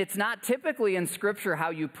 And it's not typically in Scripture how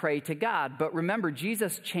you pray to God. But remember,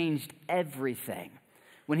 Jesus changed everything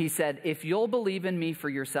when he said, if you'll believe in me for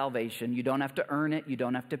your salvation, you don't have to earn it. You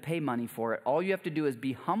don't have to pay money for it. All you have to do is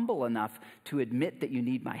be humble enough to admit that you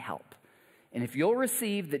need my help. And if you'll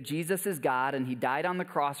receive that Jesus is God and he died on the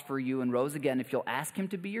cross for you and rose again, if you'll ask him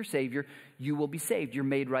to be your Savior, you will be saved. You're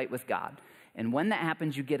made right with God. And when that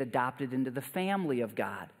happens, you get adopted into the family of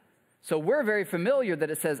God. So we're very familiar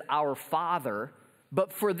that it says our Father,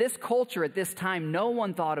 but for this culture at this time, no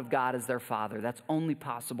one thought of God as their Father. That's only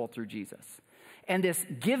possible through Jesus. And this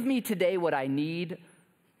give me today what I need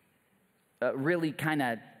really kind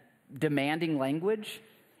of demanding language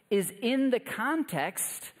is in the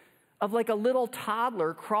context of like a little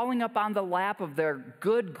toddler crawling up on the lap of their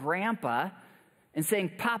good grandpa and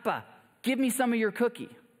saying, "Papa, give me some of your cookie."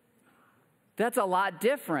 That's a lot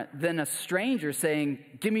different than a stranger saying,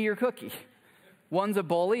 "Give me your cookie." One's a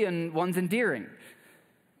bully and one's endearing.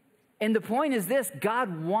 And the point is this: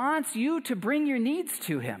 God wants you to bring your needs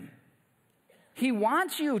to him. He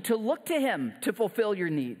wants you to look to him to fulfill your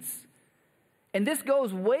needs. And this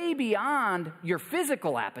goes way beyond your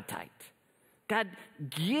physical appetite. God,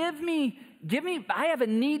 give me, I have a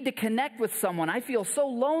need to connect with someone. I feel so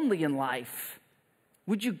lonely in life.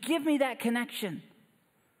 Would you give me that connection?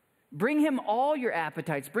 Bring him all your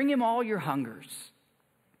appetites. Bring him all your hungers.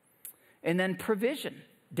 And then provision,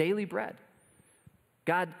 daily bread.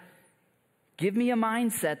 God, give me a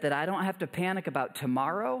mindset that I don't have to panic about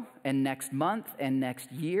tomorrow and next month and next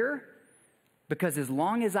year, because as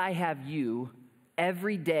long as I have you,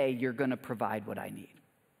 every day you're going to provide what I need.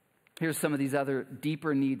 Here's some of these other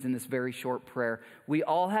deeper needs in this very short prayer. We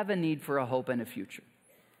all have a need for a hope and a future.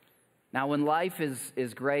 Now, when life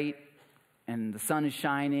is great and the sun is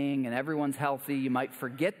shining and everyone's healthy, you might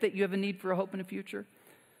forget that you have a need for a hope and a future.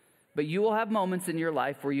 But you will have moments in your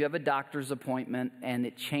life where you have a doctor's appointment and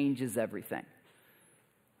it changes everything.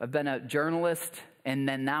 I've been a journalist and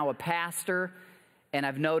then now a pastor, and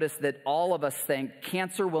I've noticed that all of us think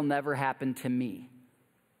cancer will never happen to me.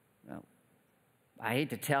 Well, I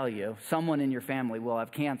hate to tell you, someone in your family will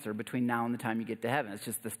have cancer between now and the time you get to heaven. It's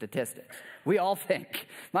just the statistics. We all think,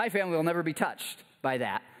 my family will never be touched by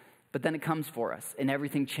that. But then it comes for us, and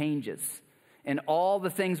everything changes. And all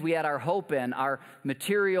the things we had our hope in, our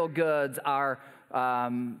material goods, our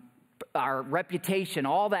reputation,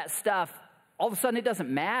 all that stuff, all of a sudden it doesn't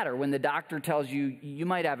matter when the doctor tells you, you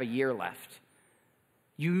might have a year left.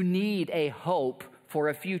 You need a hope for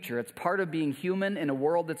a future. It's part of being human in a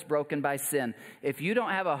world that's broken by sin. If you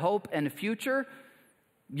don't have a hope and a future,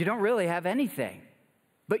 you don't really have anything.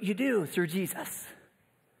 But you do through Jesus.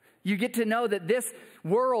 You get to know that this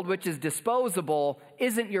world, which is disposable,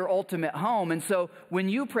 isn't your ultimate home. And so when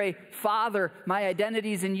you pray, "Father, my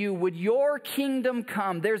identity's in you, would your kingdom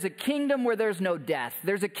come?" There's a kingdom where there's no death.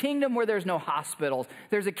 There's a kingdom where there's no hospitals.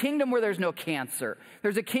 There's a kingdom where there's no cancer.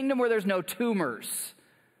 There's a kingdom where there's no tumors.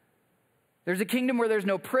 There's a kingdom where there's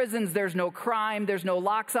no prisons, there's no crime, there's no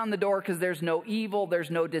locks on the door because there's no evil, there's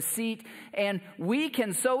no deceit. And we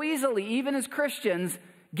can so easily, even as Christians,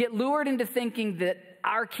 get lured into thinking that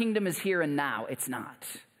our kingdom is here and now. It's not.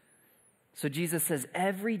 So Jesus says,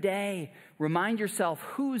 every day, remind yourself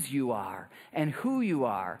whose you are and who you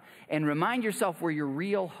are, and remind yourself where your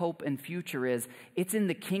real hope and future is. It's in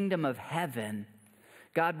the kingdom of heaven.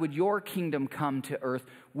 God, would your kingdom come to earth?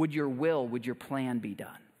 Would your will, would your plan be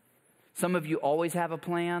done? Some of you always have a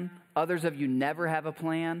plan. Others of you never have a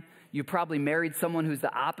plan. You probably married someone who's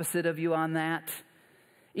the opposite of you on that.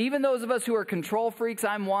 Even those of us who are control freaks,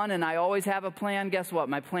 I'm one, and I always have a plan. Guess what?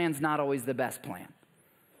 My plan's not always the best plan.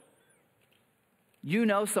 You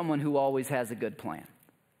know someone who always has a good plan.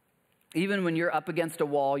 Even when you're up against a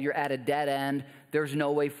wall, you're at a dead end, there's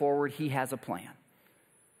no way forward, he has a plan.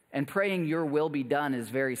 And praying your will be done is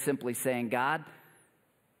very simply saying, God,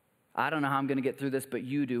 I don't know how I'm going to get through this, but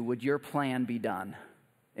you do. Would your plan be done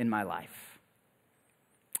in my life?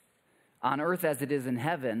 On earth as it is in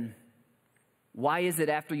heaven, why is it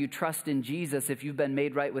after you trust in Jesus, if you've been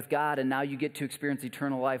made right with God and now you get to experience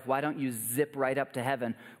eternal life, why don't you zip right up to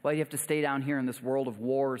heaven? Why do you have to stay down here in this world of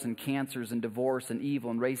wars and cancers and divorce and evil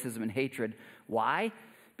and racism and hatred? Why?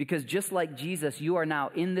 Because just like Jesus, you are now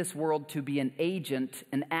in this world to be an agent,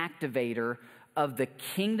 an activator of the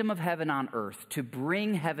kingdom of heaven on earth, to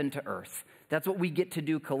bring heaven to earth. That's what we get to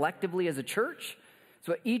do collectively as a church.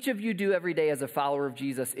 So what each of you do every day as a follower of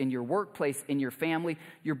Jesus in your workplace, in your family,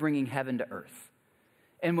 you're bringing heaven to earth.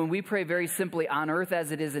 And when we pray very simply, on earth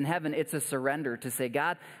as it is in heaven, it's a surrender to say,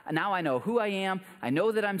 God, now I know who I am. I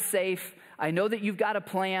know that I'm safe. I know that you've got a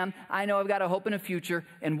plan. I know I've got a hope and a future.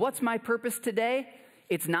 And what's my purpose today?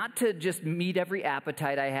 It's not to just meet every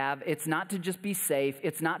appetite I have. It's not to just be safe.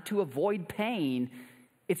 It's not to avoid pain.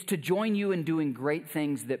 It's to join you in doing great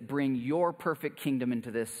things that bring your perfect kingdom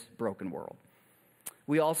into this broken world.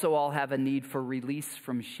 We also all have a need for release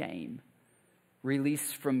from shame,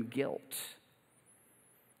 release from guilt.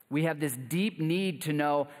 We have this deep need to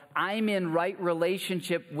know I'm in right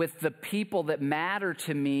relationship with the people that matter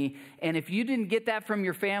to me. And if you didn't get that from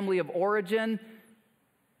your family of origin,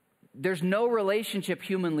 there's no relationship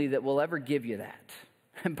humanly that will ever give you that.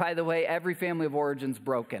 And by the way, every family of origin's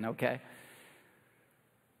broken, okay?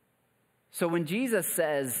 So when Jesus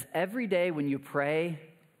says, every day when you pray,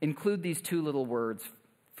 include these two little words,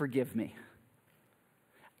 forgive me.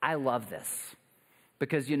 I love this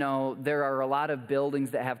because, you know, there are a lot of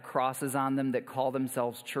buildings that have crosses on them that call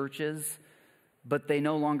themselves churches, but they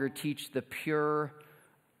no longer teach the pure,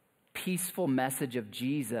 peaceful message of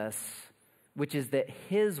Jesus, which is that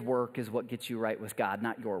his work is what gets you right with God,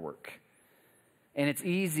 not your work. And it's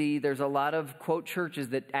easy. There's a lot of, quote, churches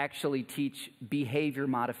that actually teach behavior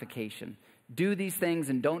modification. Do these things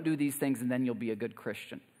and don't do these things, and then you'll be a good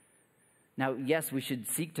Christian. Now, yes, we should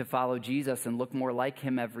seek to follow Jesus and look more like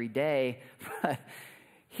him every day, but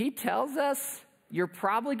he tells us you're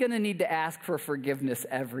probably going to need to ask for forgiveness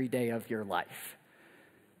every day of your life.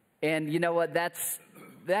 And you know what? That's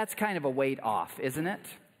kind of a weight off, isn't it?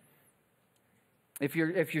 If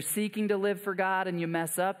you're seeking to live for God and you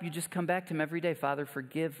mess up, you just come back to him every day. Father,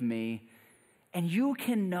 forgive me. And you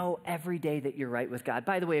can know every day that you're right with God.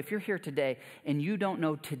 By the way, if you're here today and you don't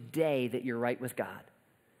know today that you're right with God,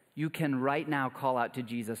 you can right now call out to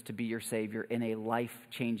Jesus to be your Savior in a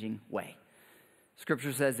life-changing way.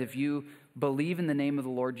 Scripture says if you believe in the name of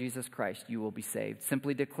the Lord Jesus Christ, you will be saved.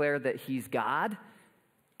 Simply declare that he's God.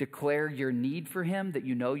 Declare your need for him, that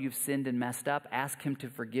you know you've sinned and messed up. Ask him to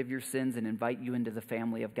forgive your sins and invite you into the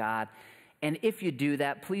family of God. And if you do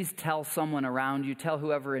that, please tell someone around you, tell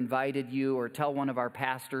whoever invited you, or tell one of our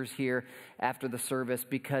pastors here after the service,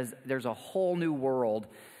 because there's a whole new world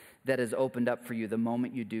that is opened up for you the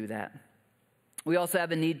moment you do that. We also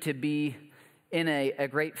have a need to be in a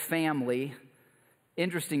great family.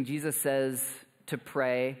 Interesting, Jesus says to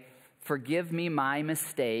pray, forgive me my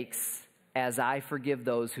mistakes as I forgive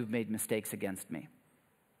those who've made mistakes against me.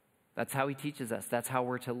 That's how he teaches us. That's how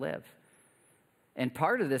we're to live. And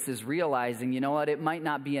part of this is realizing, you know what, it might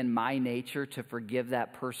not be in my nature to forgive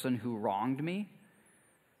that person who wronged me.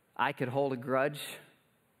 I could hold a grudge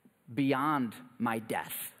beyond my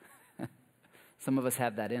death. Some of us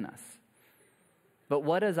have that in us. But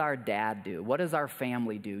what does our dad do? What does our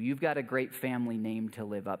family do? You've got a great family name to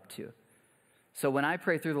live up to. So when I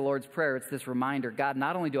pray through the Lord's Prayer, it's this reminder, God,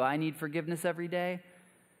 not only do I need forgiveness every day,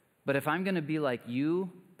 but if I'm going to be like you,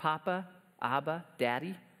 Papa, Abba,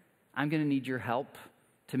 Daddy, I'm going to need your help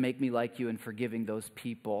to make me like you in forgiving those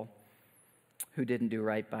people who didn't do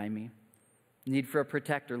right by me. Need for a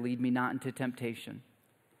protector, lead me not into temptation.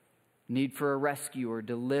 Need for a rescuer,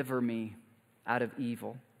 deliver me out of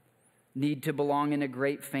evil. Need to belong in a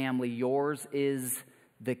great family. Yours is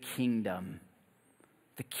the kingdom.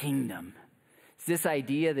 The kingdom. It's this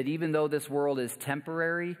idea that even though this world is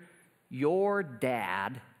temporary, your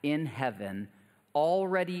dad in heaven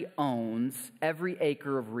already owns every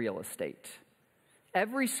acre of real estate.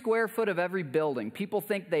 Every square foot of every building. People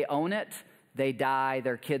think they own it. They die,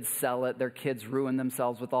 their kids sell it, their kids ruin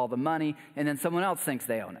themselves with all the money, and then someone else thinks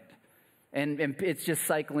they own it. And it's just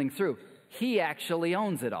cycling through. He actually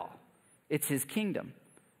owns it all. It's his kingdom.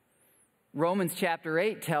 Romans chapter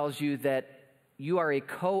 8 tells you that you are a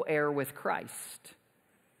co-heir with Christ.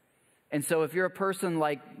 And so if you're a person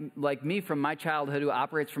like me from my childhood who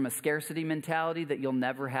operates from a scarcity mentality that you'll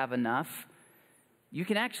never have enough, you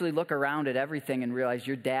can actually look around at everything and realize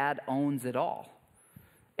your dad owns it all.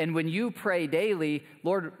 And when you pray daily,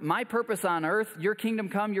 Lord, my purpose on earth, your kingdom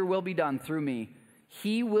come, your will be done through me,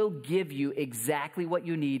 he will give you exactly what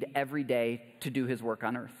you need every day to do his work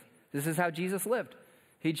on earth. This is how Jesus lived.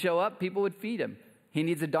 He'd show up, people would feed him. He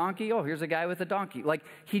needs a donkey, oh, here's a guy with a donkey. Like,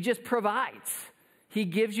 he just provides. He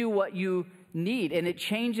gives you what you need, and it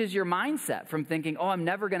changes your mindset from thinking, oh, I'm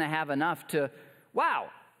never going to have enough, to, wow,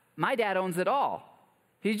 my dad owns it all.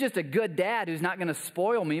 He's just a good dad who's not going to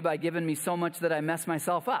spoil me by giving me so much that I mess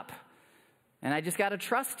myself up. And I just got to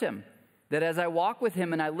trust him, that as I walk with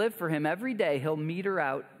him and I live for him every day, he'll meter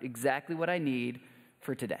out exactly what I need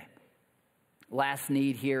for today. Last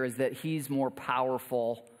need here is that he's more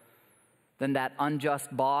powerful than that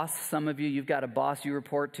unjust boss. Some of you, you've got a boss you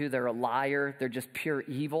report to, they're a liar, they're just pure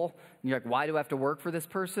evil. And you're like, why do I have to work for this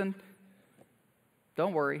person?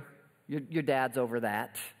 Don't worry, your dad's over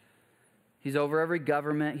that. He's over every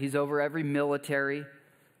government, he's over every military.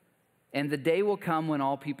 And the day will come when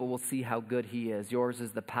all people will see how good he is. Yours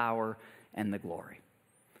is the power and the glory.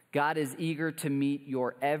 God is eager to meet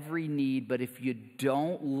your every need, but if you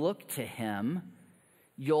don't look to him,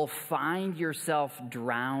 you'll find yourself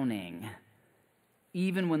drowning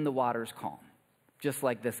even when the water's calm, just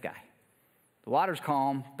like this guy. The water's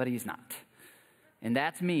calm, but he's not. And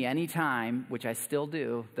that's me anytime, which I still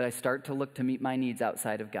do, that I start to look to meet my needs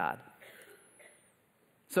outside of God.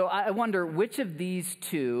 So I wonder which of these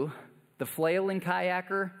two, the flailing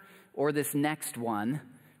kayaker or this next one,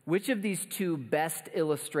 which of these two best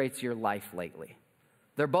illustrates your life lately?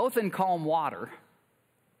 They're both in calm water.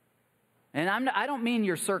 And I don't mean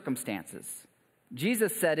your circumstances.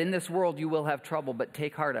 Jesus said, in this world you will have trouble, but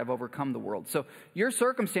take heart, I've overcome the world. So your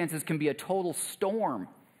circumstances can be a total storm,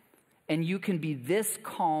 and you can be this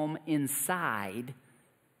calm inside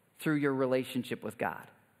through your relationship with God.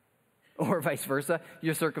 Or vice versa,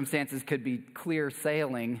 your circumstances could be clear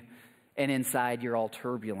sailing, and inside you're all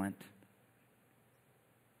turbulent.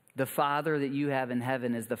 The Father that you have in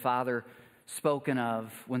heaven is the Father spoken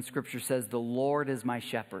of when Scripture says, the Lord is my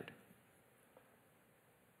shepherd,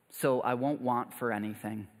 so I won't want for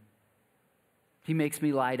anything. He makes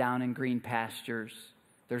me lie down in green pastures.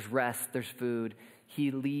 There's rest, there's food.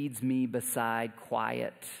 He leads me beside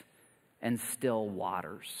quiet and still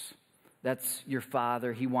waters. That's your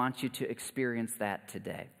Father. He wants you to experience that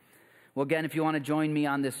today. Well, again, if you want to join me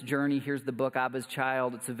on this journey, here's the book, Abba's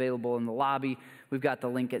Child. It's available in the lobby. We've got the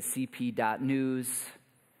link at cp.news.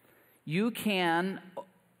 You can,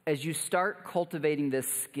 as you start cultivating this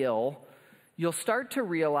skill, you'll start to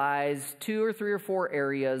realize 2 or 3 or 4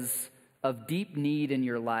 areas of deep need in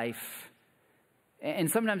your life.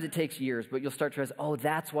 And sometimes it takes years, but you'll start to realize, oh,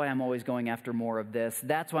 that's why I'm always going after more of this.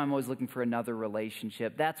 That's why I'm always looking for another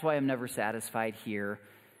relationship. That's why I'm never satisfied here.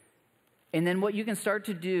 And then what you can start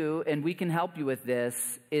to do, and we can help you with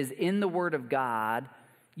this, is in the Word of God,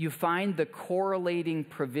 you find the correlating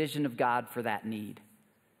provision of God for that need.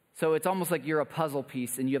 So it's almost like you're a puzzle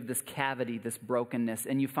piece and you have this cavity, this brokenness,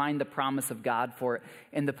 and you find the promise of God for it.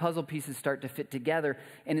 And the puzzle pieces start to fit together,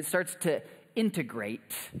 and it starts to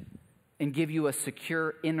integrate and give you a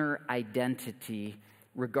secure inner identity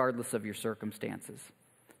regardless of your circumstances.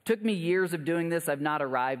 Took me years of doing this. I've not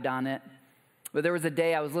arrived on it. But there was a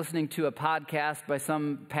day I was listening to a podcast by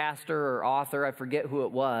some pastor or author, I forget who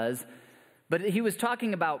it was, but he was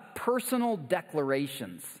talking about personal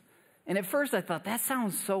declarations. And at first I thought, that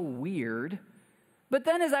sounds so weird. But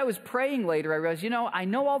then as I was praying later, I realized, I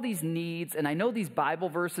know all these needs, and I know these Bible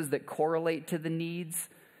verses that correlate to the needs.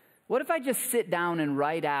 What if I just sit down and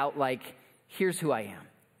write out, here's who I am?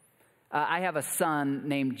 I have a son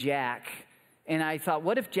named Jack, and I thought,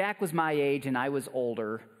 what if Jack was my age and I was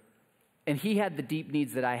older, and he had the deep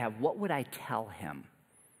needs that I have? What would I tell him?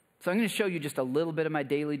 So I'm going to show you just a little bit of my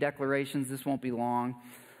daily declarations. This won't be long.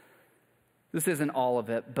 This isn't all of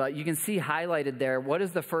it, but you can see highlighted there, what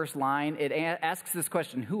is the first line? It asks this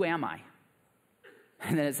question, who am I?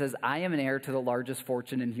 And then it says, I am an heir to the largest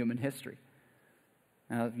fortune in human history.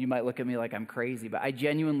 Now, you might look at me like I'm crazy, but I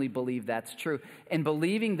genuinely believe that's true. And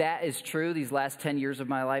believing that is true these last 10 years of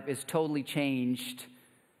my life is totally changed.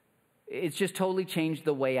 It's just totally changed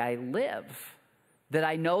the way I live. That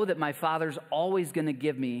I know that my Father's always going to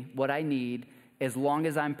give me what I need as long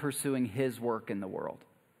as I'm pursuing His work in the world.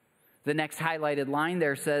 The next highlighted line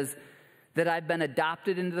there says that I've been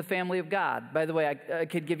adopted into the family of God. By the way, I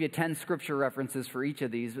could give you 10 scripture references for each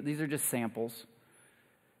of these, but these are just samples.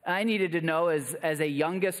 I needed to know as a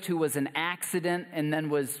youngest who was an accident and then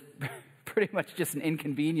was pretty much just an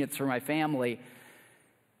inconvenience for my family,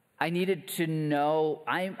 I needed to know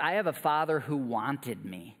I have a Father who wanted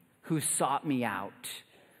me, who sought me out,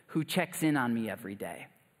 who checks in on me every day.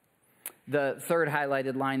 The third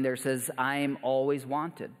highlighted line there says, I'm always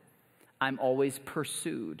wanted. I'm always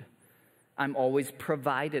pursued. I'm always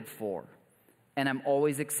provided for. And I'm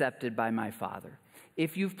always accepted by my Father.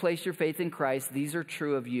 If you've placed your faith in Christ, these are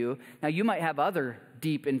true of you. Now, you might have other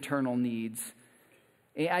deep internal needs.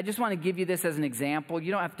 I just want to give you this as an example.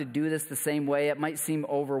 You don't have to do this the same way. It might seem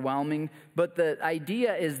overwhelming. But the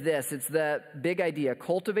idea is this. It's the big idea.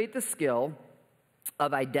 Cultivate the skill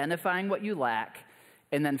of identifying what you lack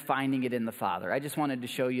and then finding it in the Father. I just wanted to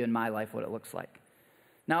show you in my life what it looks like.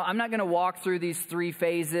 Now, I'm not going to walk through these 3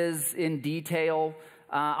 phases in detail.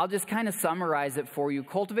 I'll just kind of summarize it for you.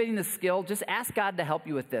 Cultivating the skill, just ask God to help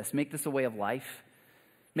you with this. Make this a way of life.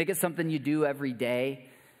 Make it something you do every day.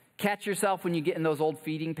 Catch yourself when you get in those old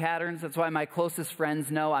feeding patterns. That's why my closest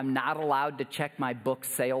friends know I'm not allowed to check my book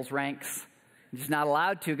sales ranks. I'm just not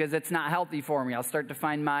allowed to because it's not healthy for me. I'll start to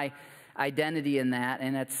find my identity in that,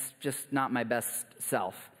 and it's just not my best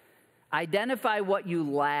self. Identify what you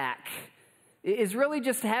lack is really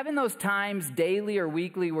just having those times daily or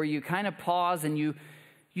weekly where you kind of pause and you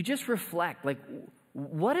just reflect,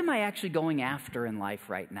 what am I actually going after in life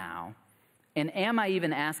right now? And am I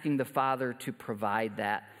even asking the Father to provide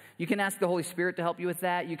that? You can ask the Holy Spirit to help you with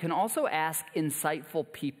that. You can also ask insightful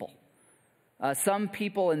people. Some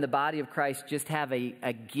people in the body of Christ just have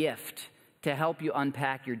a gift to help you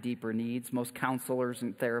unpack your deeper needs. Most counselors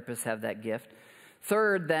and therapists have that gift.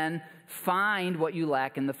 Third, then, find what you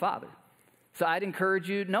lack in the Father. So I'd encourage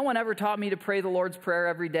you, no one ever taught me to pray the Lord's Prayer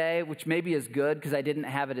every day, which maybe is good because I didn't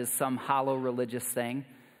have it as some hollow religious thing.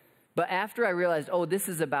 But after I realized, this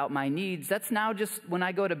is about my needs, that's now just when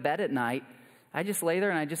I go to bed at night, I just lay there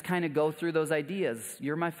and I just kind of go through those ideas.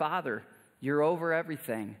 You're my Father. You're over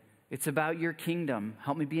everything. It's about your kingdom.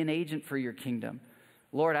 Help me be an agent for your kingdom.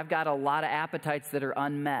 Lord, I've got a lot of appetites that are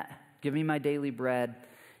unmet. Give me my daily bread,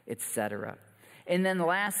 etc. And then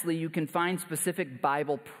lastly, you can find specific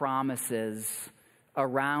Bible promises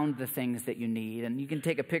around the things that you need. And you can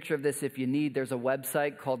take a picture of this if you need. There's a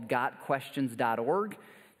website called gotquestions.org.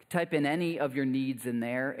 Type in any of your needs in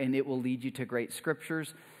there, and it will lead you to great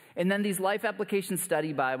scriptures. And then these Life Application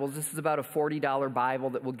Study Bibles. This is about a $40 Bible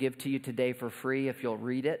that we'll give to you today for free if you'll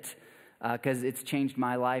read it, because it's changed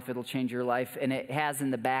my life. It'll change your life. And it has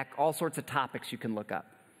in the back all sorts of topics you can look up.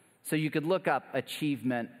 So you could look up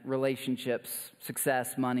achievement, relationships,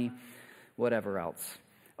 success, money, whatever else.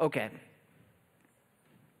 Okay.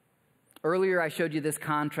 Earlier I showed you this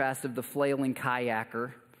contrast of the flailing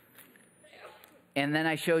kayaker. And then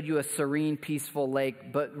I showed you a serene, peaceful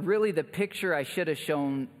lake. But really the picture I should have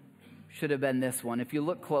shown should have been this one. If you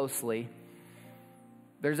look closely,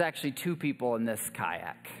 there's actually two people in this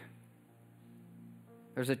kayak.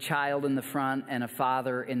 There's a child in the front and a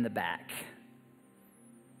father in the back.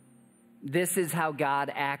 This is how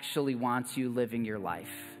God actually wants you living your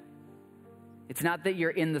life. It's not that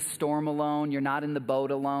you're in the storm alone, you're not in the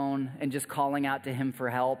boat alone and just calling out to him for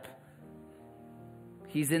help.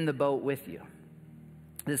 He's in the boat with you.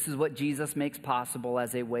 This is what Jesus makes possible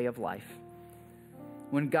as a way of life.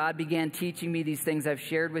 When God began teaching me these things I've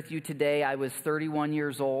shared with you today, I was 31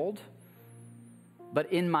 years old.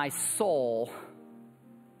 But in my soul,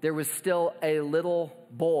 there was still a little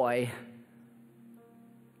boy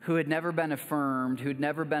who had never been affirmed, who'd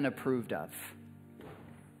never been approved of.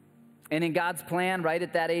 And in God's plan, right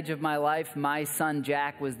at that age of my life, my son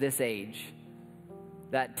Jack was this age.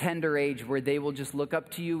 That tender age where they will just look up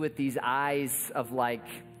to you with these eyes of like,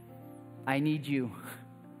 I need you.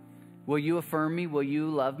 Will you affirm me? Will you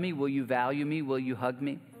love me? Will you value me? Will you hug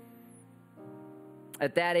me?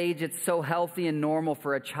 At that age, it's so healthy and normal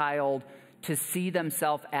for a child to see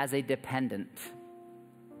themselves as a dependent.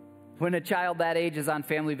 When a child that age is on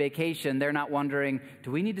family vacation, they're not wondering, do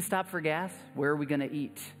we need to stop for gas? Where are we going to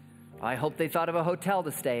eat? I hope they thought of a hotel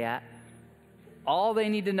to stay at. All they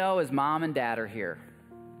need to know is mom and dad are here.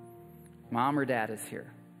 Mom or dad is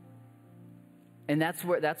here. And that's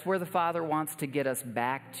where the Father wants to get us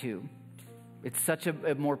back to. It's such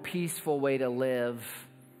a more peaceful way to live.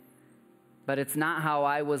 But it's not how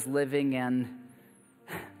I was living, and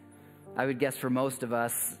I would guess for most of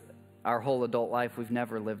us, our whole adult life, we've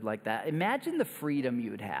never lived like that. Imagine the freedom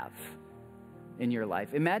you'd have in your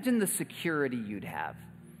life. Imagine the security you'd have.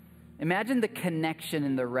 Imagine the connection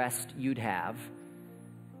and the rest you'd have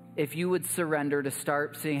if you would surrender to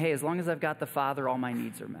start saying, hey, as long as I've got the Father, all my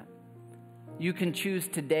needs are met. You can choose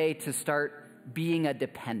today to start being a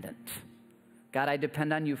dependent. God, I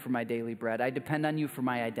depend on you for my daily bread. I depend on you for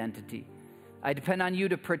my identity. I depend on you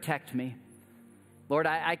to protect me. Lord,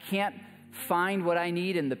 I can't find what I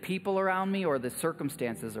need in the people around me or the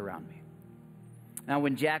circumstances around me. Now,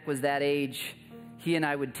 when Jack was that age, he and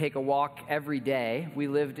I would take a walk every day. We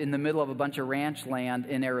lived in the middle of a bunch of ranch land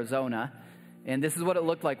in Arizona, and this is what it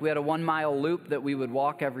looked like. We had a 1-mile loop that we would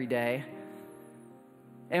walk every day.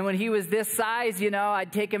 And when he was this size,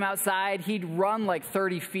 I'd take him outside. He'd run like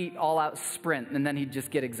 30 feet all-out sprint, and then he'd just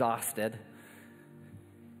get exhausted.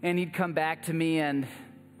 And he'd come back to me, and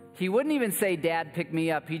he wouldn't even say, Dad, pick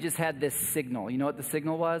me up. He just had this signal. You know what the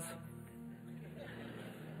signal was?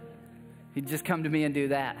 He'd just come to me and do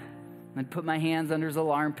that. I'd put my hands under his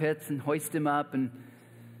armpits and hoist him up and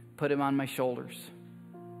put him on my shoulders.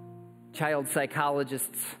 Child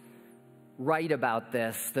psychologists write about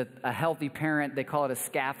this, that a healthy parent, they call it a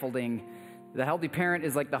scaffolding. The healthy parent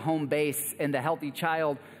is like the home base, and the healthy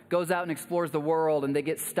child goes out and explores the world, and they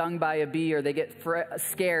get stung by a bee or they get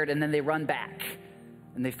scared, and then they run back,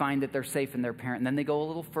 and they find that they're safe in their parent. And then they go a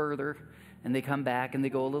little further, and they come back, and they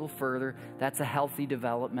go a little further. That's a healthy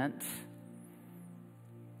development.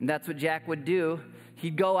 And that's what Jack would do.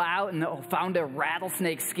 He'd go out and found a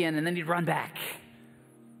rattlesnake skin, and then he'd run back,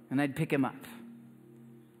 and I'd pick him up.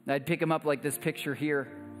 I'd pick him up like this picture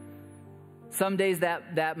here. Some days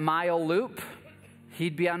that mile loop,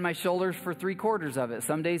 he'd be on my shoulders for 3/4 of it.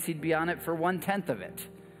 Some days he'd be on it for 1/10 of it.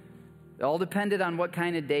 It all depended on what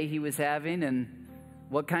kind of day he was having and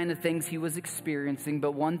what kind of things he was experiencing.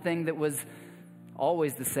 But one thing that was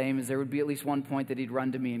always the same is there would be at least one point that he'd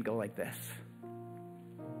run to me and go like this.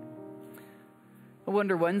 I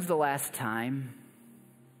wonder, when's the last time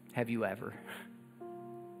have you ever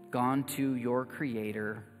gone to your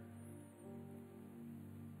Creator?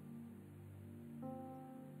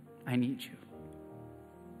 I need you.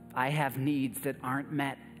 I have needs that aren't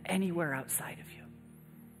met anywhere outside of you.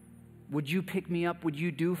 Would you pick me up? Would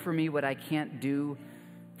you do for me what I can't do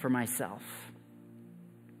for myself?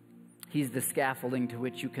 He's the scaffolding to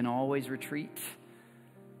which you can always retreat.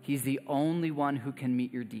 He's the only one who can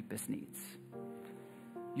meet your deepest needs.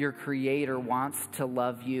 Your Creator wants to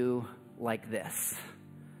love you like this.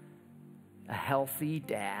 A healthy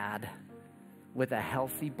dad with a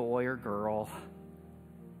healthy boy or girl.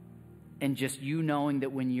 And just you knowing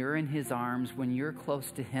that when you're in His arms, when you're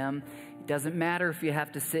close to Him, it doesn't matter if you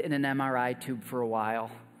have to sit in an MRI tube for a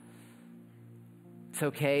while. It's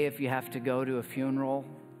okay if you have to go to a funeral.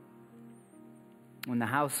 When the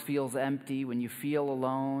house feels empty, when you feel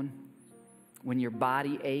alone, when your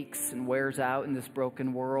body aches and wears out in this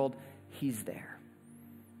broken world, He's there.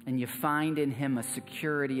 And you find in Him a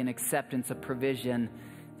security and acceptance, a provision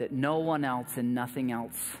that no one else and nothing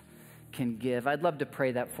else can give. I'd love to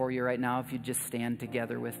pray that for you right now if you'd just stand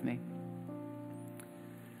together with me.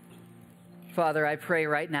 Father, I pray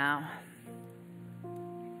right now.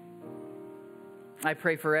 I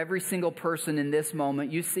pray for every single person in this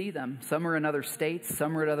moment. You see them. Some are in other states,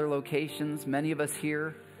 some are at other locations, many of us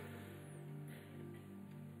here.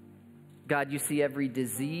 God, you see every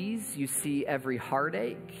disease, you see every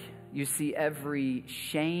heartache, you see every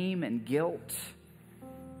shame and guilt.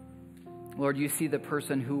 Lord, you see the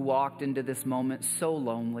person who walked into this moment so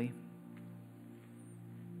lonely.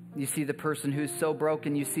 You see the person who's so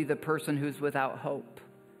broken. You see the person who's without hope.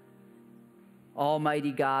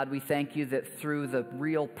 Almighty God, we thank you that through the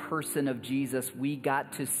real person of Jesus, we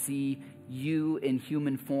got to see you in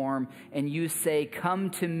human form. And you say,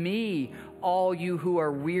 come to me, all you who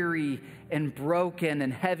are weary and broken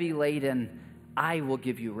and heavy laden. I will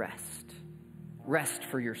give you rest. Rest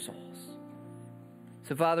for your souls.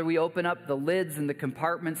 So, Father, we open up the lids and the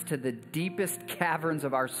compartments to the deepest caverns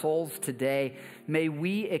of our souls today. May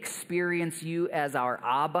we experience you as our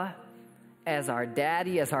Abba, as our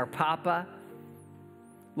Daddy, as our Papa.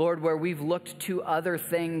 Lord, where we've looked to other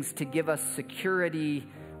things to give us security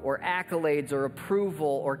or accolades or approval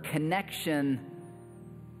or connection,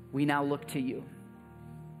 we now look to you.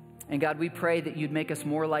 And God, we pray that you'd make us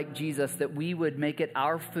more like Jesus, that we would make it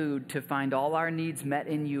our food to find all our needs met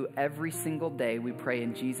in you every single day. We pray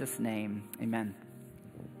in Jesus' name. Amen.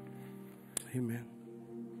 Amen.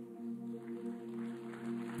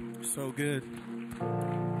 So good.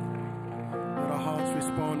 Let our hearts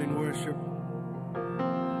respond in worship.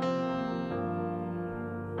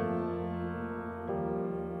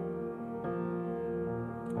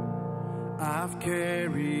 I've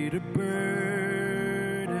carried a burden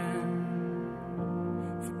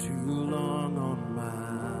for too long on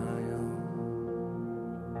my own.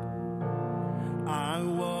 I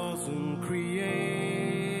wasn't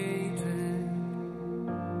created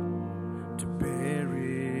to bear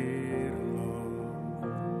it alone.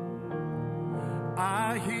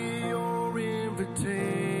 I hear your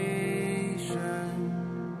invitation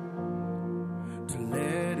to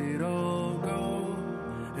let it all go.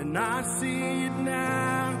 And I see it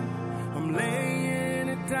now, I'm laying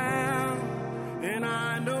it down, and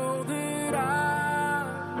I know that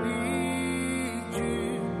I need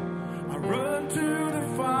you. I run to the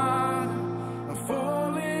Father, I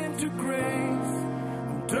fall into grace.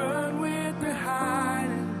 I'm done with the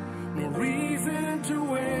hiding, no reason to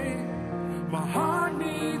wait. My heart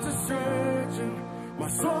needs a surgeon, my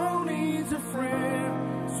soul needs a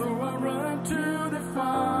friend, so I run to the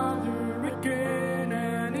Father again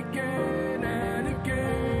and again and again.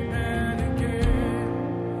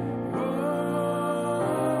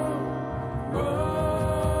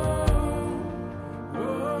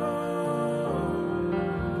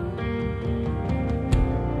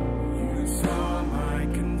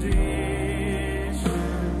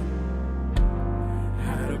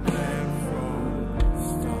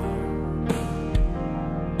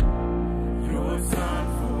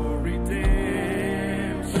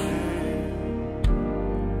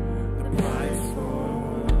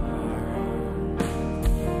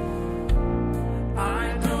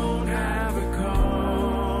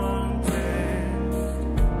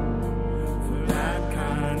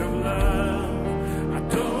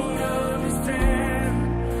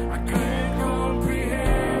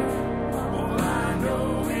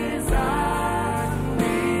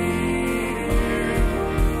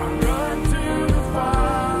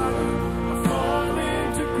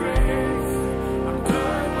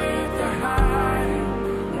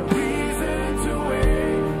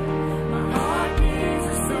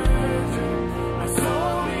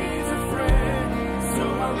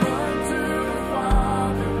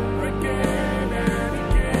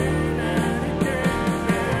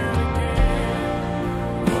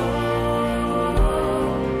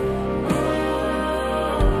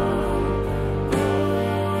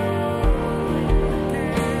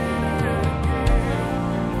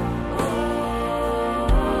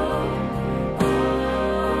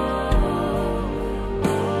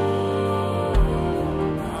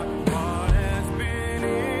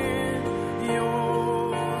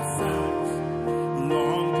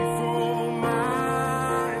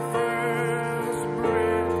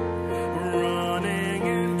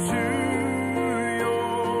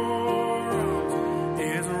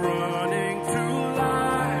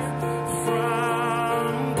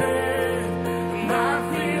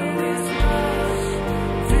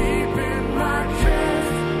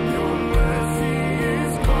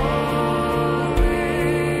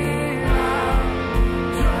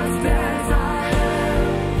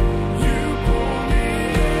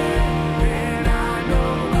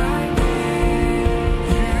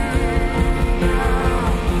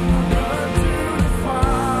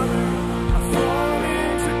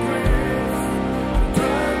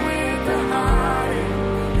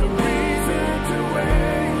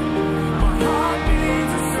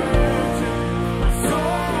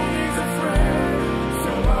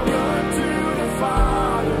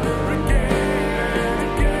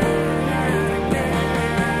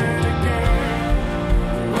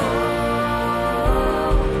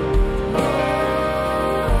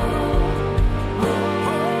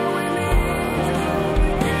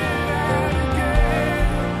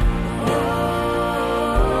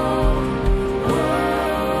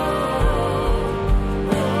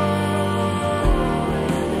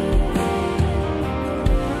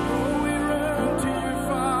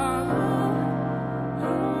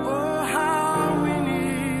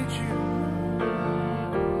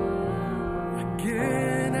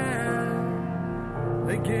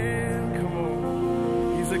 again. Come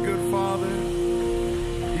on. He's a good Father.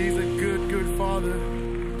 He's a good, good Father.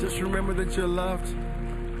 Just remember that you're loved,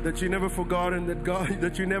 that you're never forgotten,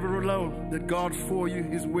 that you're never alone, that God's for you,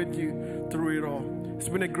 He's with you through it all. It's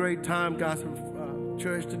been a great time, guys,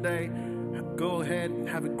 church today. Go ahead,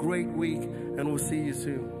 have a great week, and we'll see you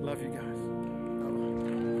soon. Love you guys.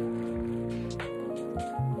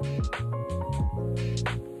 Bye-bye.